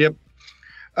 Yep.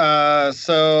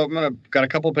 So got a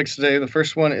couple picks today. The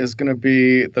first one is gonna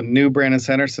be the new Brandon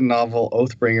Sanderson novel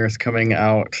Oathbringer is coming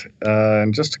out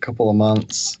in just a couple of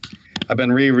months. I've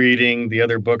been rereading the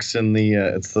other books in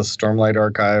it's the Stormlight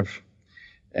Archive,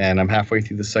 and I'm halfway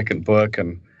through the second book,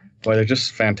 and boy, they're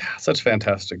just such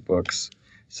fantastic books.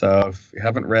 So if you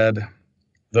haven't read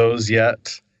those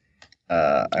yet,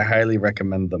 I highly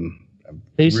recommend them. I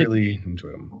really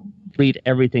enjoy them. Read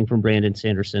everything from Brandon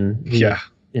Sanderson.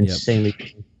 Insanely.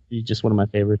 He's just one of my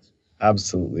favorites.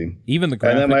 Absolutely. Even the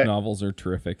graphic novels are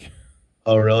terrific.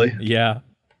 Oh, really? Yeah.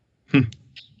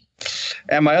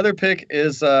 And my other pick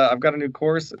is I've got a new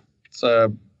course. It's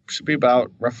should be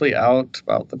roughly out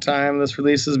about the time this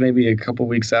releases, maybe a couple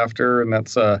weeks after, and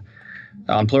that's on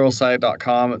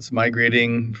pluralsight.com. It's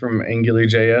migrating from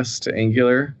AngularJS to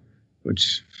Angular,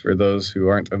 which for those who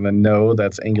aren't in the know,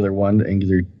 that's Angular 1 to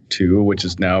Angular 2, which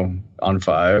is now on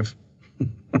 5.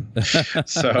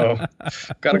 So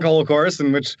got a whole course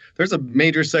in which there's a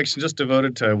major section just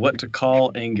devoted to what to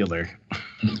call Angular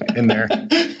in there.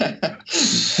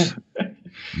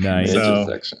 Nice.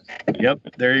 So, yep,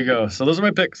 there you go. So those are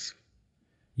my picks.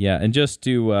 Yeah, and just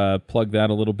to plug that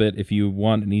a little bit, if you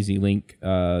want an easy link,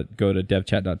 go to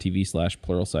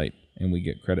devchat.tv/pluralsight, and we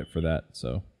get credit for that.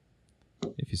 So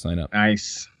if you sign up.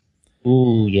 Nice.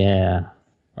 Ooh, yeah.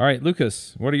 All right,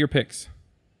 Lucas, what are your picks?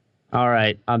 All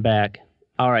right, I'm back.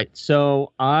 All right,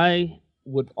 so I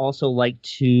would also like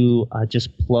to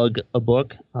just plug a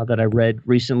book that I read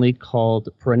recently called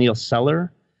Perennial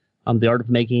Seller, The Art of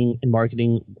Making and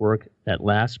Marketing Work That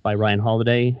Lasts by Ryan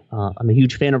Holiday. I'm a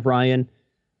huge fan of Ryan.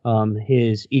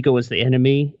 His Ego is the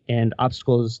Enemy and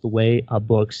Obstacle is the Way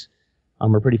books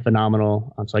are pretty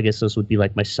phenomenal. So I guess those would be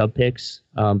like my sub picks.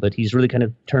 But he's really kind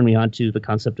of turned me on to the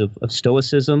concept of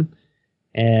stoicism,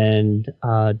 and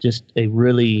just a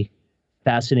really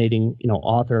fascinating,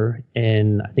 author.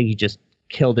 And I think he just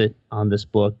killed it on this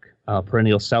book,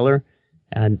 Perennial Seller,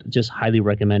 and just highly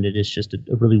recommend it. It's just a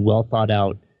really well thought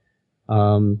out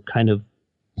kind of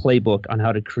playbook on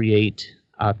how to create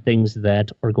things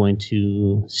that are going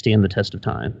to stand the test of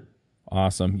time.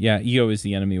 Awesome. Yeah, EO is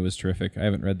the Enemy was terrific. I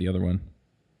haven't read the other one.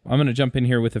 I'm going to jump in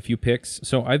here with a few picks.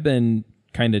 So I've been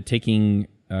kind of taking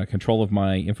control of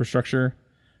my infrastructure,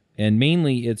 and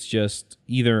mainly it's just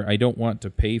either I don't want to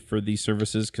pay for these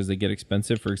services because they get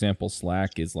expensive. For example,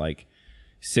 Slack is like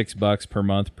 $6 per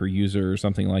month per user or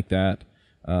something like that.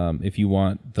 If you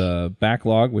want the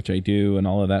backlog, which I do, and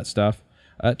all of that stuff.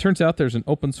 It turns out there's an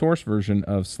open source version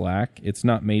of Slack. It's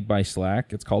not made by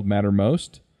Slack. It's called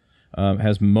Mattermost. It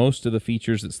has most of the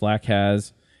features that Slack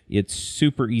has. It's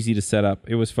super easy to set up.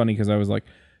 It was funny because I was like,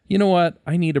 you know what?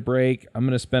 I need a break. I'm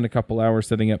going to spend a couple hours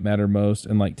setting up Mattermost.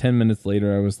 And like 10 minutes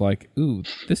later, I was like, ooh,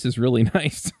 this is really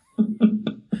nice.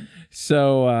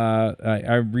 So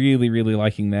I'm really, really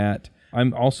liking that.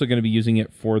 I'm also going to be using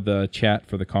it for the chat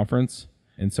for the conference.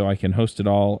 And so I can host it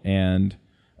all. And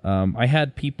I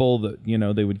had people that,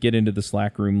 they would get into the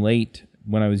Slack room late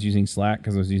when I was using Slack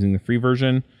because I was using the free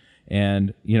version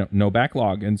and, no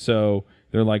backlog. And so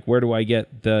they're like, where do I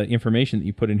get the information that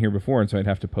you put in here before? And so I'd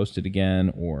have to post it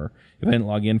again. Or if I didn't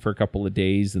log in for a couple of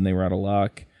days, then they were out of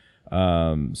luck.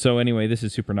 So anyway, this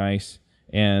is super nice.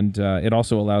 And it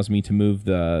also allows me to move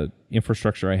the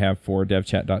infrastructure I have for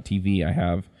devchat.tv. I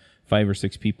have 5 or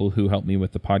 6 people who help me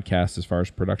with the podcast as far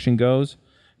as production goes.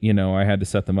 I had to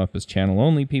set them up as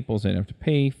channel-only people, so I didn't have to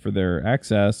pay for their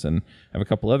access. And I have a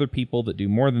couple other people that do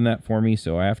more than that for me,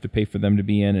 so I have to pay for them to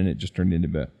be in, and it just turned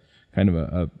into kind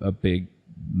of a big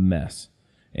mess.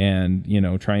 And,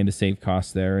 trying to save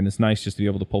costs there. And it's nice just to be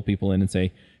able to pull people in and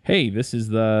say, hey, this is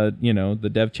the, the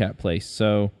dev chat place.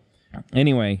 So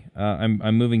anyway,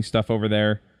 I'm moving stuff over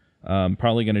there.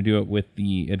 Probably going to do it with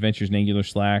the Adventures in Angular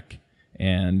Slack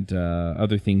and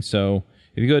other things. So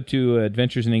if you go to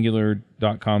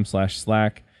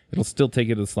adventuresinangular.com/Slack, it'll still take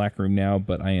you to the Slack room now,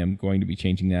 but I am going to be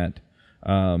changing that.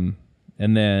 And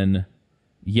then,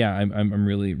 yeah, I'm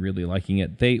really, really liking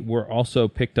it. They were also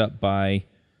picked up by,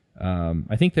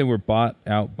 I think they were bought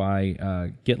out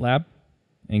by GitLab,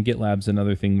 and GitLab's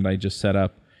another thing that I just set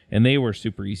up, and they were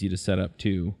super easy to set up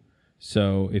too.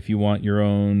 So if you want your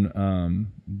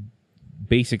own,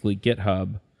 basically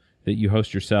GitHub that you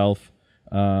host yourself,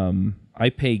 I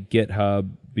pay GitHub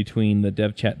between the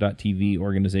devchat.tv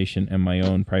organization and my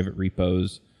own private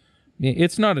repos.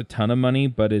 It's not a ton of money,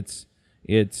 but it's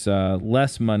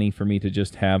less money for me to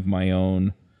just have my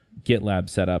own GitLab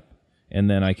set up, and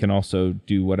then I can also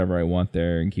do whatever I want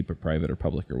there and keep it private or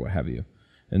public or what have you.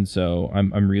 And so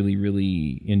I'm really,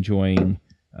 really enjoying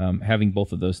having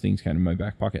both of those things kind of in my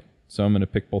back pocket. So I'm going to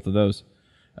pick both of those.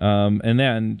 And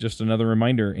then just another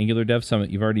reminder, Angular Dev Summit,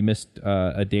 you've already missed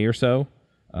a day or so.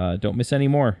 Don't miss any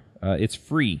more. It's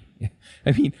free.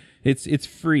 I mean, it's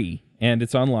free and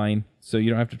it's online, so you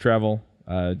don't have to travel.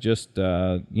 Just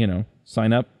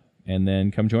sign up and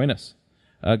then come join us.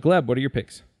 Gleb, what are your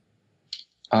picks?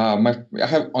 I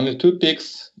have only 2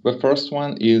 picks. The first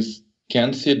one is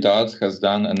Ken C. Dodds has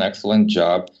done an excellent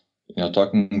job,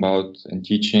 talking about and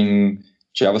teaching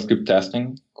JavaScript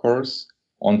testing course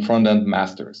on front-end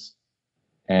masters.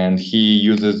 And he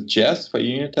uses Jest for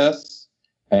unit tests,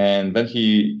 and then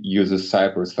he uses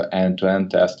Cypress for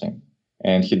end-to-end testing.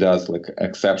 And he does like an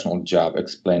exceptional job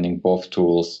explaining both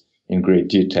tools in great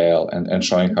detail and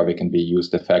showing how they can be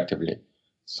used effectively.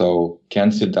 So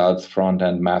Ken C. Dodds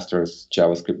front-end masters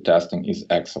JavaScript testing is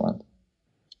excellent.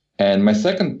 And my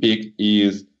second pick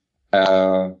is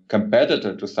a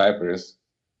competitor to Cypress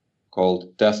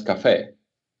called Test Cafe.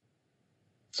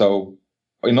 So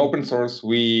in open source,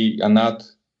 we are not,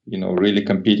 really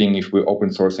competing if we're open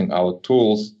sourcing our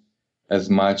tools as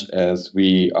much as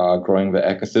we are growing the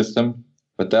ecosystem.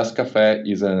 But Test Cafe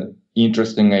is an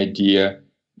interesting idea.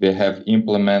 They have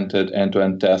implemented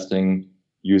end-to-end testing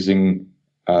using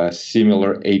a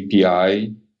similar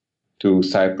API to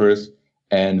Cypress.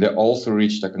 And they also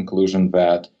reached a conclusion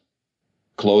that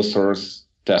closed source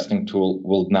testing tool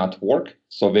will not work.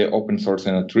 So they open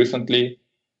sourcing it recently.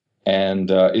 And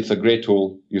it's a great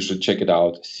tool. You should check it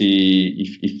out.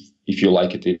 See if you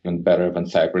like it even better than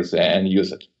Cypress and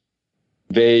use it.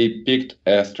 They picked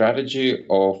a strategy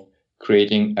of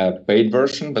creating a paid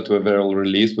version that they will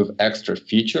release with extra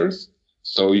features.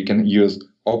 So you can use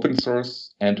open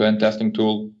source end-to-end testing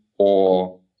tool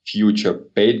or future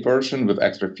paid version with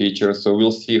extra features. So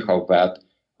we'll see how that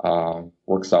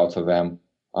works out for them.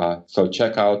 So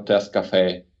check out Test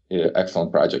Cafe.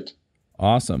 Excellent project.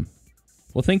 Awesome.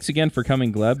 Well, thanks again for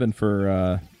coming, Gleb, and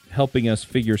for helping us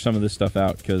figure some of this stuff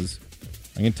out, because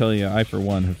I can tell you, I, for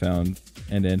one, have found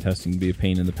end-to-end testing to be a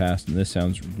pain in the past, and this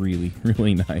sounds really,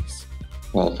 really nice.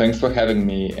 Well, thanks for having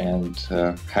me, and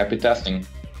happy testing.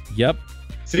 Yep.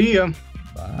 See ya.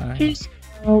 Bye. Peace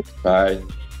out. Bye.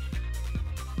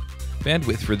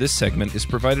 Bandwidth for this segment is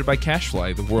provided by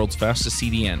CacheFly, the world's fastest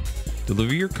CDN.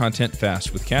 Deliver your content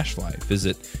fast with CacheFly.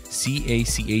 Visit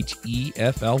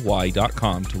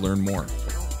CACHEFLY.com to learn more.